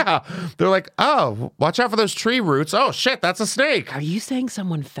saying? Yeah. They're like, oh, watch out for those tree roots. Oh, shit, that's a snake. Are you saying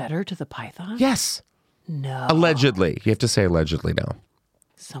someone fed her to the python? Yes. No. Allegedly. You have to say allegedly now.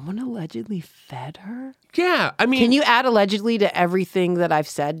 Someone allegedly fed her? Yeah, I mean... Can you add allegedly to everything that I've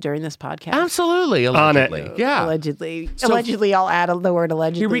said during this podcast? Absolutely, allegedly. On it. Yeah. Allegedly. Allegedly, I'll add the word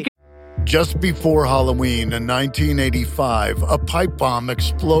allegedly. Here we go. Just before Halloween in 1985, a pipe bomb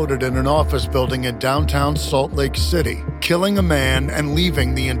exploded in an office building in downtown Salt Lake City, killing a man and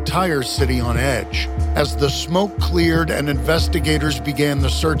leaving the entire city on edge. As the smoke cleared and investigators began the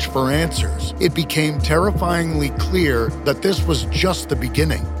search for answers, it became terrifyingly clear that this was just the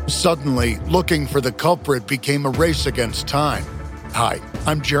beginning. Suddenly, looking for the culprit became a race against time. Hi,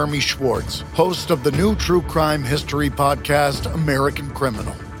 I'm Jeremy Schwartz, host of the new true crime history podcast, American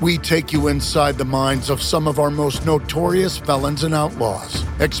Criminal. We take you inside the minds of some of our most notorious felons and outlaws,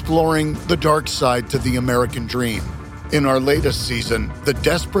 exploring the dark side to the American dream. In our latest season, the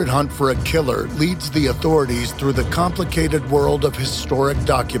desperate hunt for a killer leads the authorities through the complicated world of historic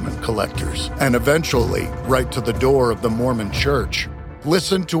document collectors, and eventually right to the door of the Mormon Church.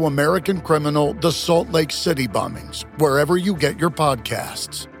 Listen to American Criminal: The Salt Lake City Bombings wherever you get your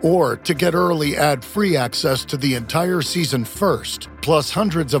podcasts. Or to get early ad-free access to the entire season first, plus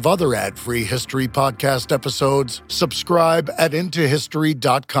hundreds of other ad-free history podcast episodes, subscribe at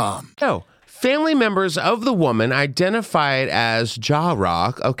intohistory.com. Oh, family members of the woman identified as Ja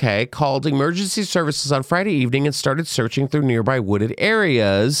Rock, called emergency services on Friday evening and started searching through nearby wooded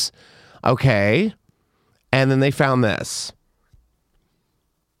areas. And then they found this.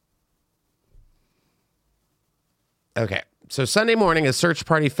 Okay, so Sunday morning, a search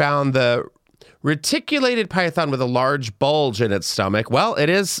party found the reticulated python with a large bulge in its stomach. Well, it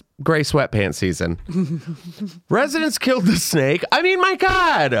is gray sweatpants season. Residents killed the snake. I mean, my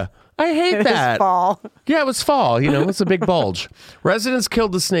God, I hate that. It was fall. Yeah, it was fall. It's a big bulge. Residents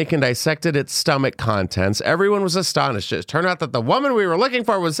killed the snake and dissected its stomach contents. Everyone was astonished. It turned out that the woman we were looking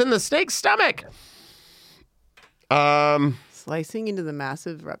for was in the snake's stomach. Slicing into the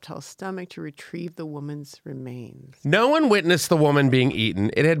massive reptile's stomach to retrieve the woman's remains. No one witnessed the woman being eaten.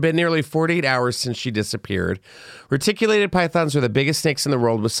 It had been nearly 48 hours since she disappeared. Reticulated pythons are the biggest snakes in the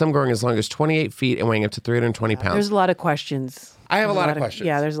world, with some growing as long as 28 feet and weighing up to 320 pounds. There's a lot of questions. I have a lot of questions.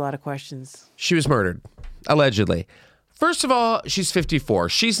 Yeah, there's a lot of questions. She was murdered, allegedly. First of all, she's 54.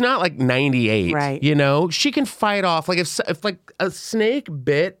 She's not like 98. Right. She can fight off. Like if like a snake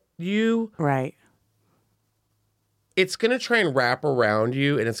bit you. Right. it's going to try and wrap around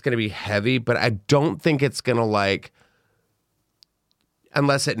you and it's going to be heavy, but I don't think it's going to like,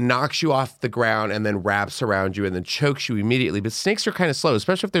 unless it knocks you off the ground and then wraps around you and then chokes you immediately. But snakes are kind of slow,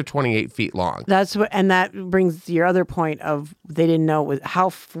 especially if they're 28 feet long. And that brings your other point of they didn't know how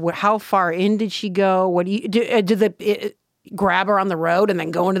far in did she go? What do you do? Did grab her on the road and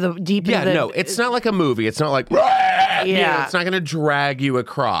then go into the deep? No, it's not like a movie. It's not like it's not going to drag you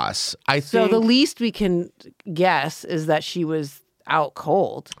across. So the least we can guess is that she was out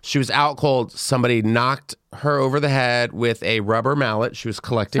cold. She was out cold. Somebody knocked her over the head with a rubber mallet. She was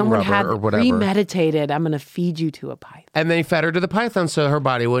collecting rubber or whatever. Premeditated. I'm going to feed you to a python. And they fed her to the python so her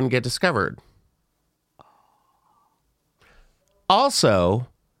body wouldn't get discovered. Also,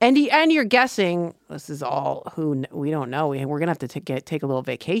 and you're guessing this is all who we don't know. We're going to have to take a little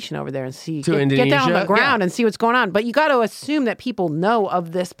vacation over there and see. Get down on the ground and see what's going on. But you got to assume that people know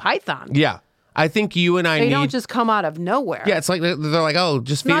of this python. Yeah. I think you and They don't just come out of nowhere. Yeah, it's like they're like, oh,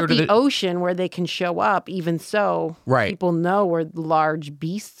 just feed her to the ocean where they can show up. Even so, people know where large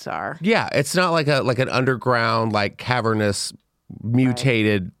beasts are. Yeah, it's not like an underground, like cavernous,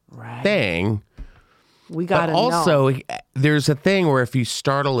 mutated thing. We gotta know. Also, there's a thing where if you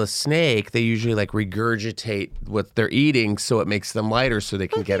startle a snake, they usually like regurgitate what they're eating, so it makes them lighter, so they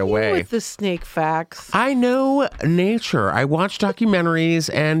can get away. With the snake facts, I know nature. I watch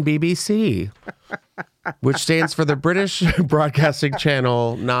documentaries and BBC, which stands for the British Broadcasting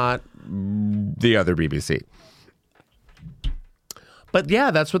Channel, not the other BBC. But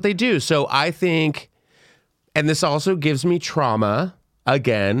yeah, that's what they do. So I think, and this also gives me trauma.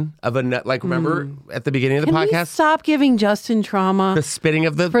 Again, of a nut, like remember at the beginning of the podcast? Can we stop giving Justin trauma? The spitting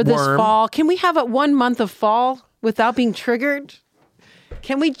of the for this worm. fall. Can we have 1 month of fall without being triggered?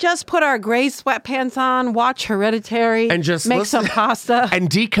 Can we just put our gray sweatpants on, watch Hereditary, and just make some pasta, and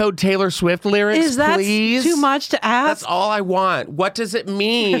decode Taylor Swift lyrics? Is that please? Too much to ask? That's all I want. What does it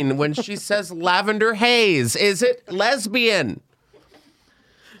mean when she says lavender haze? Is it lesbian?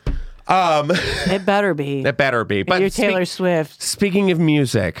 It better be. It better be. But you're Taylor Swift. Speaking of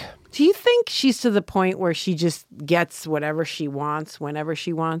music, do you think she's to the point where she just gets whatever she wants whenever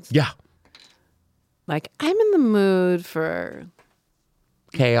she wants? Yeah. Like, I'm in the mood for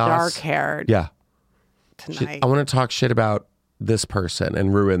chaos, dark-haired. Yeah. Tonight, I want to talk shit about this person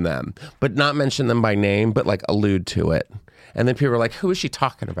and ruin them, but not mention them by name, but like allude to it. And then people are like, "Who is she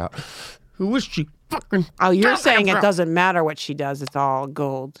talking about? Who is she?" You're saying it doesn't matter what she does. It's all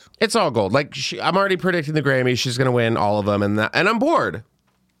gold. It's all gold. Like I'm already predicting the Grammys. She's going to win all of them. And I'm bored.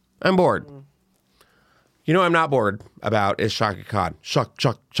 I'm bored. You know what I'm not bored about is Chaka Khan.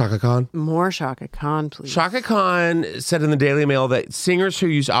 Chaka Khan. More Chaka Khan, please. Chaka Khan said in the Daily Mail that singers who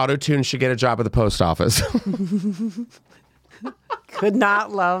use autotune should get a job at the post office. Could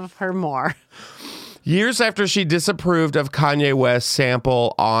not love her more. Years after she disapproved of Kanye West's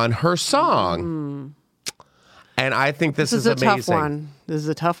sample on her song. And I think this is amazing. Tough one. This is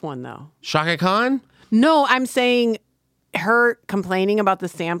a tough one, though. Chaka Khan? No, I'm saying her complaining about the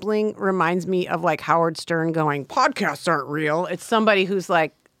sampling reminds me of like Howard Stern going, podcasts aren't real. It's somebody who's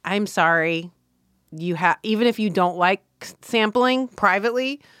like, I'm sorry. Even if you don't like sampling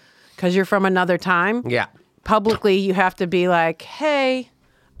privately, because you're from another time. Yeah. Publicly, you have to be like, hey,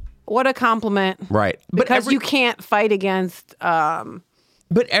 what a compliment. Right. Because you can't fight against...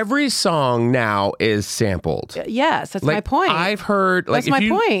 but every song now is sampled. Yes, that's my point. I've heard... That's my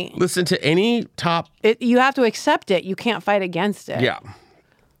point. Listen to any top... You have to accept it. You can't fight against it. Yeah.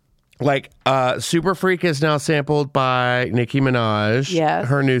 Like, Super Freak is now sampled by Nicki Minaj. Yes.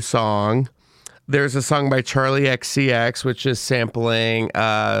 Her new song. There's a song by Charlie XCX, which is sampling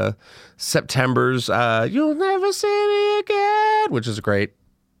September's You'll Never See Me Again, which is a great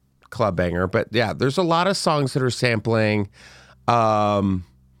club banger. But yeah, there's a lot of songs that are sampling. I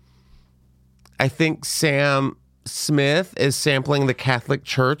think Sam Smith is sampling the Catholic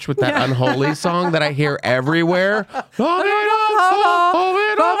Church with that Unholy song that I hear everywhere.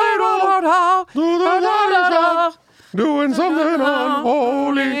 Doing something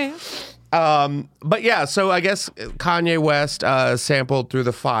unholy. But yeah, so I guess Kanye West sampled Through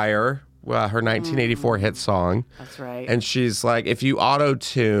the Fire, her 1984 hit song. That's right. And she's like, if you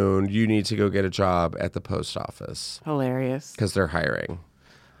auto-tune, you need to go get a job at the post office. Hilarious. Because they're hiring.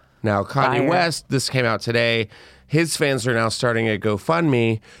 Now, Kanye West, this came out today. His fans are now starting a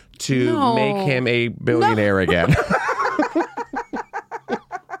GoFundMe to make him a billionaire again.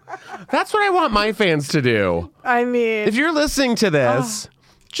 That's what I want my fans to do. I mean... If you're listening to this...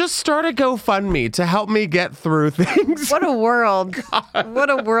 Just start a GoFundMe to help me get through things. What a world. What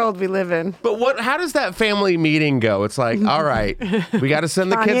a world we live in. But how does that family meeting go? It's like, all right, we got to send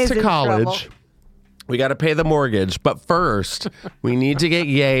the kids to college. We got to pay the mortgage. But first, we need to get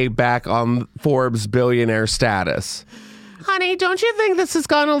Ye back on Forbes billionaire status. Honey, don't you think this has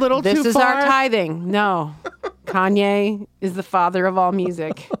gone a little too far? This is our tithing. No. Kanye is the father of all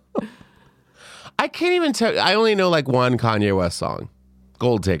music. I can't even tell. I only know like one Kanye West song.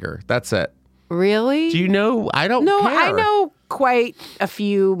 Gold Digger. That's it. Really? Do you know? I don't care. I know quite a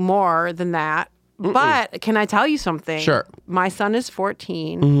few more than that. But can I tell you something? Sure. My son is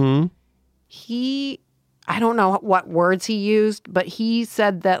 14. I don't know what words he used, but he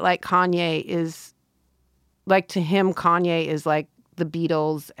said that like Kanye is, like to him, Kanye is like the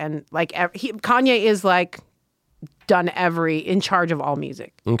Beatles, and like Kanye is like in charge of all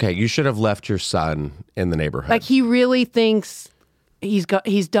music. Okay, you should have left your son in the neighborhood. Like he really thinks he's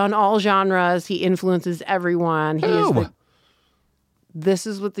done all genres. He influences everyone. This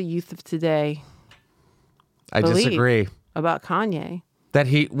is what the youth of today disagree about Kanye. That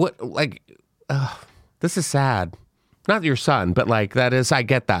this is sad. Not your son, but like that is, I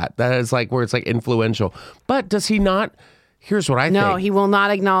get that. That is like where it's like influential. But does he not? Here's what I think. No, he will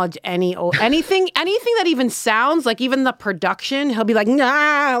not acknowledge anything that even sounds like, even the production. He'll be like,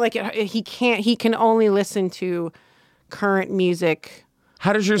 nah, like he can't. He can only listen to current music.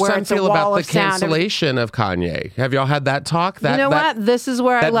 How does your son feel about the cancellation of Kanye? Have y'all had that talk? What? This is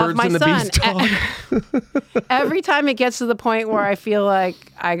where I love my son. Talk? Every time it gets to the point where I feel like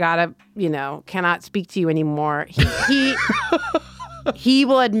I gotta, cannot speak to you anymore, he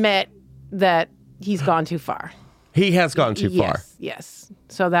will admit that he's gone too far. He has gone too far. Yes.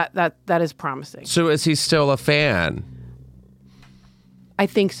 So that is promising. So is he still a fan? I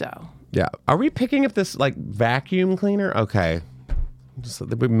think so. Yeah. Are we picking up this like vacuum cleaner? Okay. Just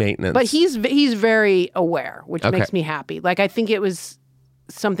the big maintenance. But he's very aware, which makes me happy. Like I think it was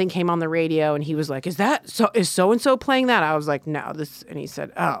something came on the radio and he was like, is so and so playing that? I was like, no, this, and he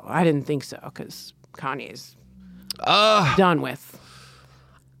said, oh, I didn't think so, because Kanye's done with.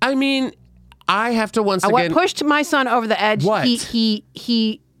 I mean, I have to once again. What pushed my son over the edge? What?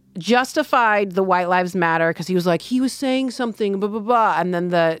 He justified the White Lives Matter because he was like, he was saying something, blah, blah, blah. And then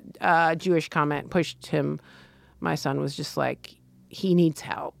the Jewish comment pushed him. My son was just like, he needs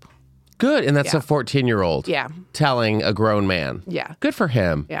help. Good. And that's a 14-year-old. Yeah. Telling a grown man. Yeah. Good for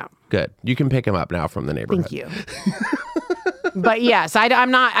him. Yeah. Good. You can pick him up now from the neighborhood. Thank you. But yes, I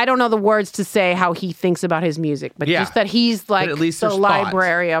don't know the words to say how he thinks about his music, but just that he's like at least the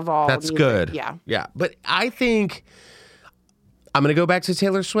library of all That's music. good. Yeah. Yeah. But I think I'm going to go back to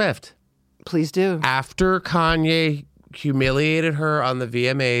Taylor Swift. Please do. After Kanye humiliated her on the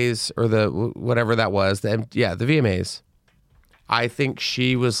VMAs or the whatever that was, the VMAs. I think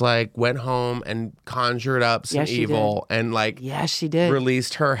she was like, went home and conjured up some evil and like, yes, she did.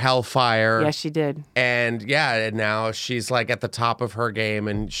 Released her hellfire. Yes, she did. And and now she's like at the top of her game,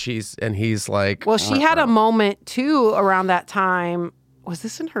 and he's like, well, she had a moment too around that time. Was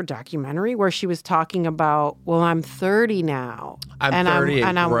this in her documentary where she was talking about, well, I'm 30 now. I'm 30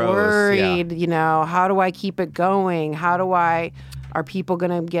 and I'm worried, how do I keep it going? Are people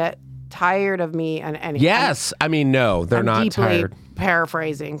going to get tired of me? And yes, I mean, no, they're not tired.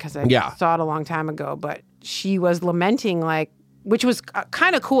 Paraphrasing because I saw it a long time ago, but she was lamenting, like, which was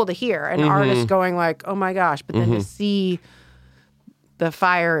kind of cool to hear, an artist going like, oh my gosh, but then to see the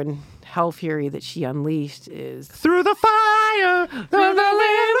fire and hell fury that she unleashed is through the fire, through the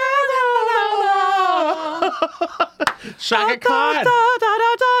Shaka Khan.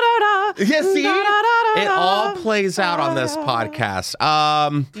 Yeah, see? It all plays out on this podcast.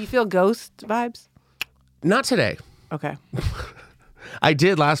 Do you feel ghost vibes? Not today. Okay. I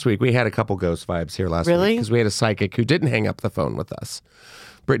did last week. We had a couple ghost vibes here last week. Really? Because we had a psychic who didn't hang up the phone with us.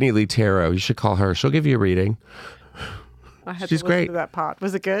 Brittany Lee Tarot. You should call her. She'll give you a reading. She's great. To that pot.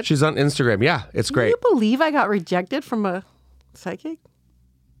 Was it good? She's on Instagram. Yeah, it's great. Can you believe I got rejected from a psychic?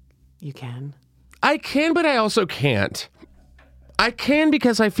 You can. I can, but I also can't. I can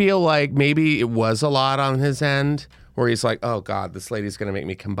because I feel like maybe it was a lot on his end where he's like, oh God, this lady's going to make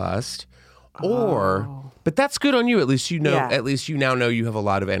me combust. But that's good on you. At least you know, at least you now know you have a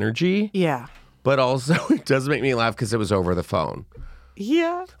lot of energy. Yeah. But also it does make me laugh because it was over the phone.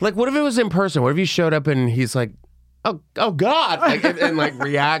 Yeah. Like, what if it was in person? What if you showed up and he's like, oh God, like, and like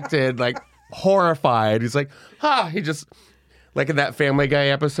reacted like horrified. He's like, he just, like in that Family Guy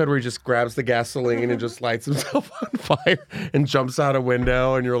episode where he just grabs the gasoline and just lights himself on fire and jumps out a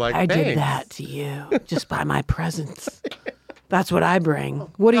window, and you're like, I did that to you just by my presence. That's what I bring.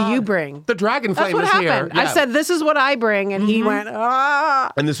 What do you bring? The dragon flame is here. Yeah. I said, this is what I bring, and he went,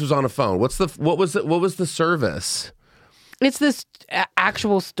 And this was on a phone. What was the service? It's this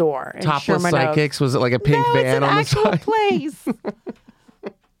actual store. In Topless Sherman Psychics? Oaks. Was it like a pink van on the side? It's an actual place.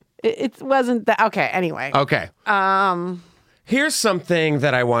 It wasn't that. Okay, anyway. Okay. Here's something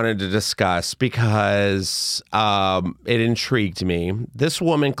that I wanted to discuss because it intrigued me. This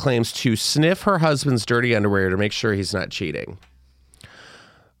woman claims to sniff her husband's dirty underwear to make sure he's not cheating.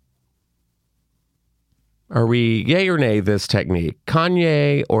 Are we yay or nay this technique?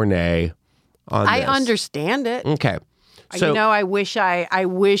 Kanye or nay on this? I understand it. Okay. So, I wish I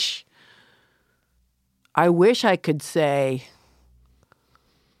could say,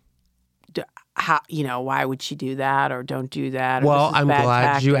 how, why would she do that or don't do that? Well, I'm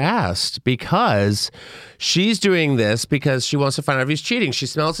glad you asked, because she's doing this because she wants to find out if he's cheating. She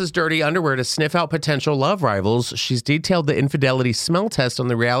smells his dirty underwear to sniff out potential love rivals. She's detailed the infidelity smell test on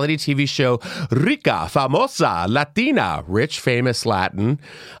the reality TV show Rica, Famosa, Latina, Rich, Famous Latin.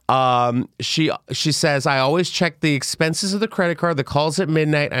 She says, I always check the expenses of the credit card, the calls at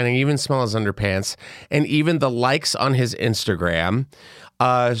midnight, and I even smell his underpants, and even the likes on his Instagram.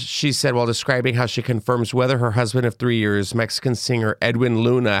 She said while describing how she confirms whether her husband of 3 years, Mexican singer Edwin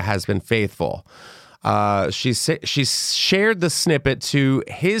Luna, has been faithful. She shared the snippet to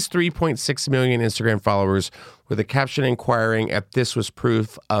his 3.6 million Instagram followers with a caption inquiring if this was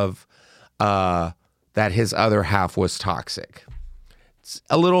proof of that his other half was toxic. It's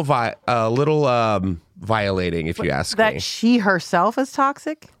a little violating, if you ask me. That she herself is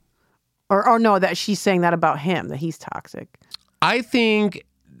toxic? Or no, that she's saying that about him, that he's toxic. I think.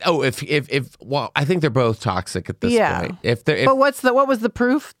 I think they're both toxic at this point. But what was the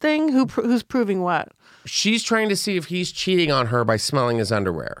proof thing? Who's proving what? She's trying to see if he's cheating on her by smelling his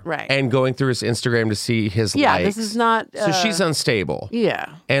underwear, right? And going through his Instagram to see his likes. Yeah, this is not. So she's unstable.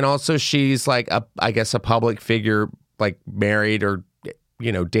 Yeah, and also she's like a public figure, like married or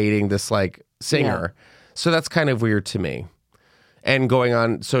dating this like singer. Yeah. So that's kind of weird to me. And going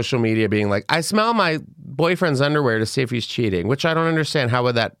on social media being like, I smell my boyfriend's underwear to see if he's cheating, which I don't understand. How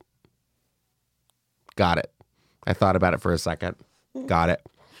would that... Got it. I thought about it for a second. Got it.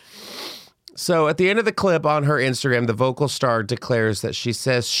 So at the end of the clip on her Instagram, the vocal star declares that she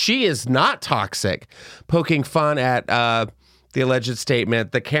says she is not toxic, poking fun at the alleged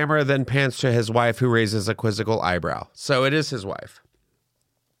statement. The camera then pans to his wife, who raises a quizzical eyebrow. So it is his wife.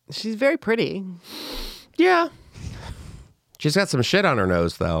 She's very pretty. Yeah. She's got some shit on her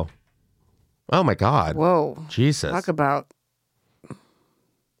nose, though. Oh, my God. Whoa. Jesus. Talk about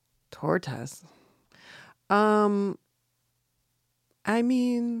tortas. I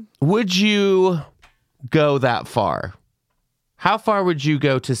mean... Would you go that far? How far would you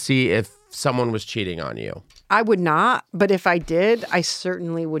go to see if someone was cheating on you? I would not, but if I did, I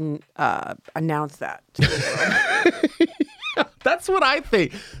certainly wouldn't announce that. That's what I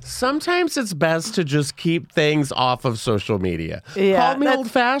think. Sometimes it's best to just keep things off of social media. Yeah, call me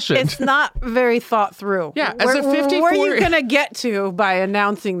old-fashioned. It's not very thought through. Yeah, as a 54... Where are you going to get to by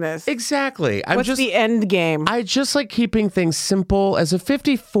announcing this? Exactly. What's the end game? I just like keeping things simple. As a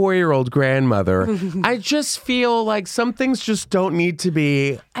 54-year-old grandmother, I just feel like some things just don't need to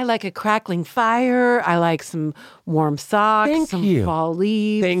be... I like a crackling fire. I like some warm socks, some fall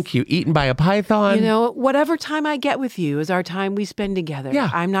leaves. Thank you. Eaten by a python. Whatever time I get with you is our time we spend together. Yeah.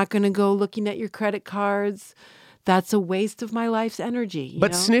 I'm not going to go looking at your credit cards. That's a waste of my life's energy.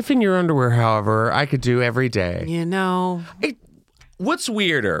 But sniffing your underwear, however, I could do every day. What's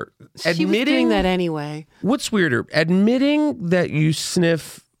weirder? She was doing that anyway. What's weirder? Admitting that you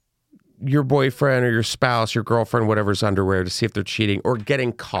sniff your boyfriend or your spouse, your girlfriend, whatever's underwear to see if they're cheating, or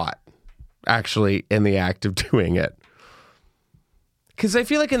getting caught actually in the act of doing it? Because I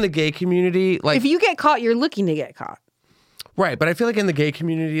feel like in the gay community, like... If you get caught, you're looking to get caught. Right, but I feel like in the gay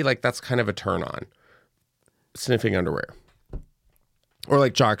community, like that's kind of a turn on. Sniffing underwear. Or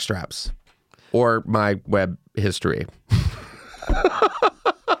like jock straps. Or my web history.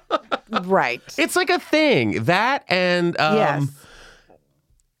 Right. It's like a thing. That and yes.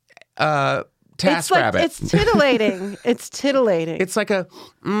 TaskRabbit. It's titillating. It's titillating. It's like a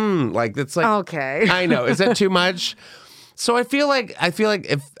it's like okay. I know. Is that too much? So I feel like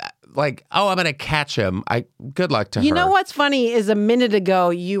if like, oh, I'm gonna catch him. Good luck to her. You know what's funny is a minute ago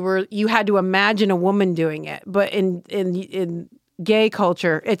you had to imagine a woman doing it, but in gay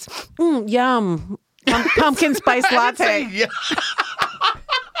culture, it's yum, pumpkin spice latte.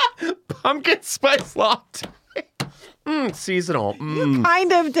 Pumpkin spice latte. Seasonal. You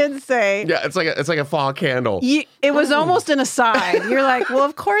kind of did say. Yeah, it's like a fall candle. It was almost an aside. You're like, well,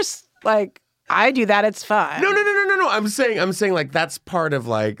 of course, like I do that. It's fun. No. I'm saying like that's part of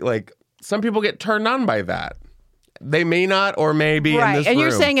like some people get turned on by that. They may not, or maybe right. In this and room.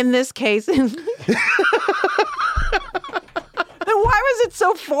 You're saying in this case. Then why was it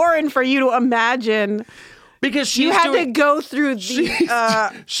so foreign for you to imagine Because she's you had to go through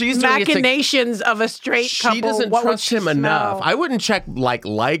the she's machinations of a straight couple. She doesn't trust him enough. I wouldn't check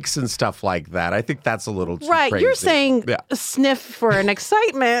likes and stuff like that. I think that's a little too crazy. You're saying sniff for an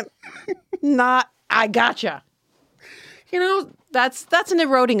excitement, not I gotcha. That's an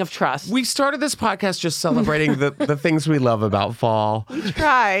eroding of trust. We started this podcast just celebrating the things we love about fall.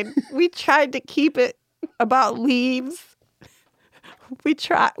 We tried to keep it about leaves.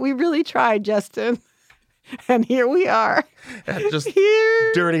 We really tried, Justin. And here we are. Just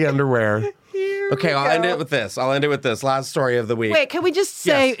dirty underwear. Okay, I'll end it with this. Last story of the week. Wait, can we just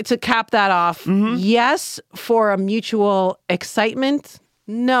say, to cap that off, yes, for a mutual excitement,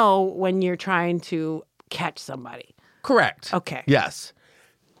 no, when you're trying to catch somebody. Correct. Okay. Yes.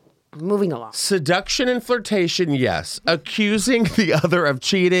 Moving along. Seduction and flirtation, yes. Accusing the other of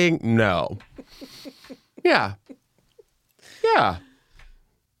cheating, no. Yeah.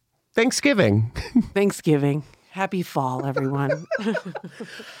 Thanksgiving. Happy fall, everyone.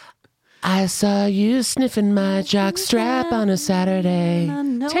 I saw you sniffing my jockstrap on a Saturday.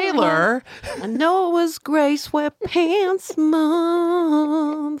 Taylor. I know it was Gray Sweatpants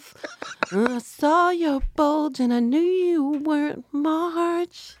month. I saw your bulge and I knew you weren't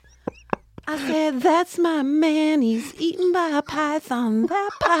March. I said, that's my man. He's eaten by a python.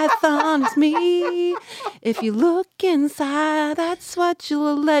 That python is me. If you look inside, that's what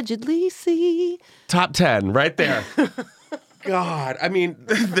you'll allegedly see. Top 10, right there. God, I mean,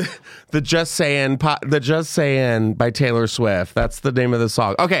 the Just Saying by Taylor Swift. That's the name of the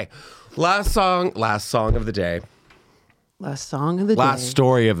song. Okay, last song of the day. Last song of the day. Last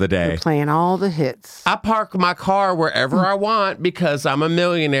story of the day. We're playing all the hits. I park my car wherever I want because I'm a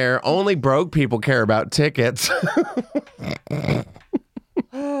millionaire. Only broke people care about tickets.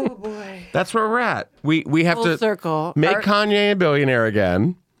 Oh, boy. That's where we're at. We have to circle. Make Kanye a billionaire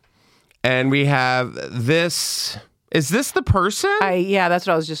again. And we have this. Is this the person? Yeah, that's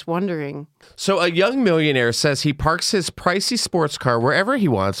what I was just wondering. So a young millionaire says he parks his pricey sports car wherever he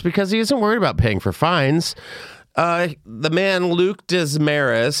wants because he isn't worried about paying for fines. The man, Luke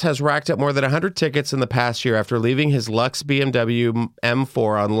Desmarais, has racked up more than 100 tickets in the past year after leaving his Lux BMW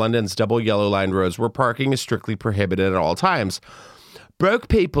M4 on London's double yellow line roads where parking is strictly prohibited at all times. Broke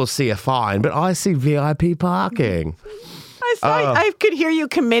people see a fine, but I see VIP parking. I could hear you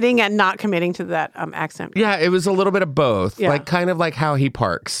committing and not committing to that accent. Yeah, it was a little bit of both. Yeah. Kind of like how he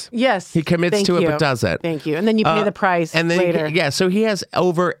parks. Yes. He commits to it but doesn't. Thank you. And then you pay the price later. So he has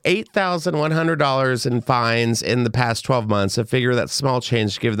over $8,100 in fines in the past 12 months. A figure that's small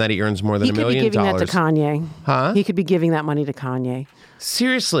change given that he earns more than $1 million. He could be giving that to Kanye. Huh? He could be giving that money to Kanye.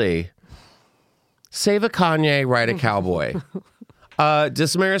 Seriously. Save a Kanye, ride a cowboy.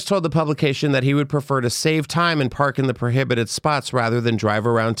 Desmarais told the publication that he would prefer to save time and park in the prohibited spots rather than drive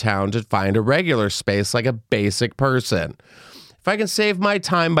around town to find a regular space like a basic person. If I can save my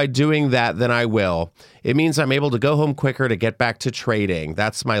time by doing that, then I will. It means I'm able to go home quicker to get back to trading.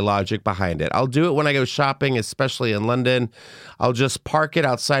 That's my logic behind it. I'll do it when I go shopping, especially in London. I'll just park it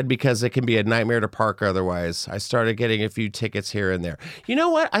outside because it can be a nightmare to park otherwise. I started getting a few tickets here and there. You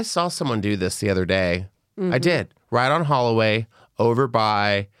know what? I saw someone do this the other day. Mm-hmm. I did. Right on Holloway. Over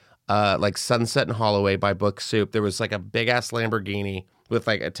by Sunset and Holloway by Book Soup. There was like a big ass Lamborghini with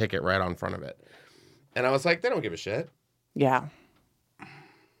like a ticket right on front of it. And I was like, they don't give a shit. Yeah.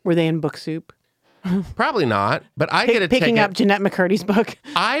 Were they in Book Soup? Probably not, but I get a ticket. Picking up Jeanette McCurdy's book.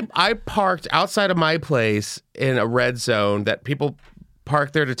 I parked outside of my place in a red zone that people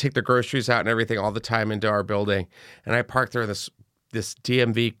park there to take their groceries out and everything all the time into our building. And I parked there this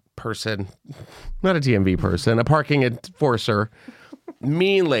DMV person, not a DMV person, a parking enforcer,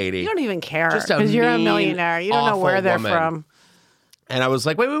 mean lady. You don't even care because you're a millionaire. You don't know where they're from. And I was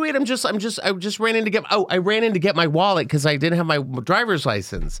like, wait, I just ran in to get my wallet because I didn't have my driver's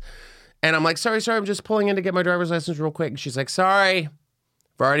license. And I'm like, sorry, I'm just pulling in to get my driver's license real quick. And she's like, sorry,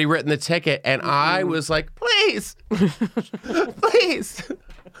 I've already written the ticket. And I was like, please,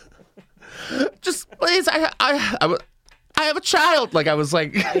 just please, I have a child. Like I was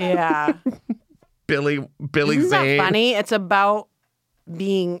like, yeah, Billy Isn't Zane. That funny? It's about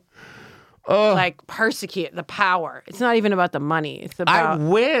being like persecuted, the power. It's not even about the money. It's about.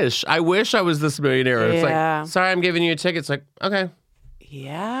 I wish I was this millionaire. It's like, sorry, I'm giving you a ticket. It's like, okay.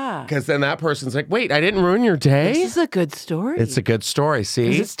 Yeah. Because then that person's like, wait, I didn't ruin your day. This is a good story. It's a good story.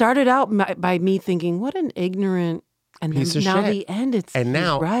 See, it started out by me thinking, what an ignorant, and piece then of now shit. the end.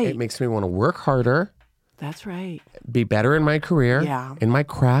 Now it makes me want to work harder. That's right. Be better in my career, in my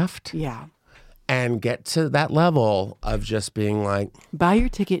craft, and get to that level of just being like... Buy your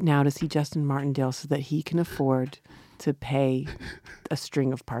ticket now to see Justin Martindale so that he can afford to pay a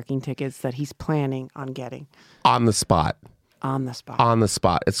string of parking tickets that he's planning on getting. On the spot. On the spot. On the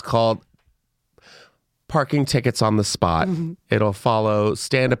spot. It's called Parking Tickets on the Spot. It'll follow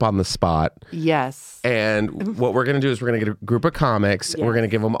Stand Up on the Spot. Yes. And what we're going to do is we're going to get a group of comics and we're going to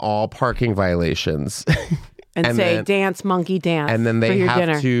give them all parking violations. And say, then, dance, monkey, dance. And then they have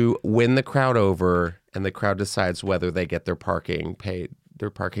dinner. to win the crowd over, and the crowd decides whether they get their parking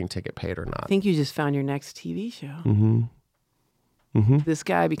ticket paid or not. I think you just found your next TV show. This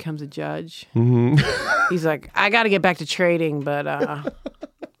guy becomes a judge. He's like, I got to get back to trading, but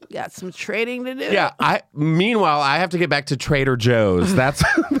got some trading to do. Yeah. Meanwhile, I have to get back to Trader Joe's. That's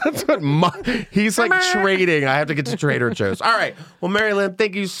what he's like trading. I have to get to Trader Joe's. All right. Well, Mary Lynn,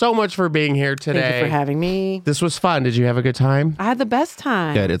 thank you so much for being here today. Thank you for having me. This was fun. Did you have a good time? I had the best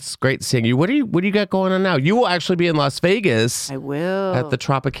time. Good. It's great seeing you. What do you got going on now? You will actually be in Las Vegas. I will. At the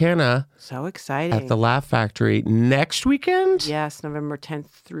Tropicana. So exciting. At the Laugh Factory next weekend? Yes, November 10th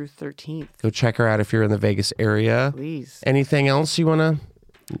through 13th. Go check her out if you're in the Vegas area. Please. Anything else you want to?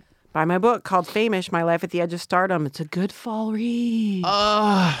 Buy my book called Famish, My Life at the Edge of Stardom. It's a good fall read.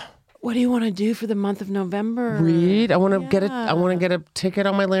 What do you want to do for the month of November? Read. I want to get a ticket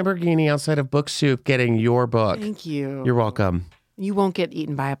on my Lamborghini outside of Book Soup getting your book. Thank you. You're welcome. You won't get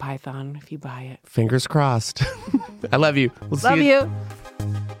eaten by a python if you buy it. Fingers crossed. I love you. Love you.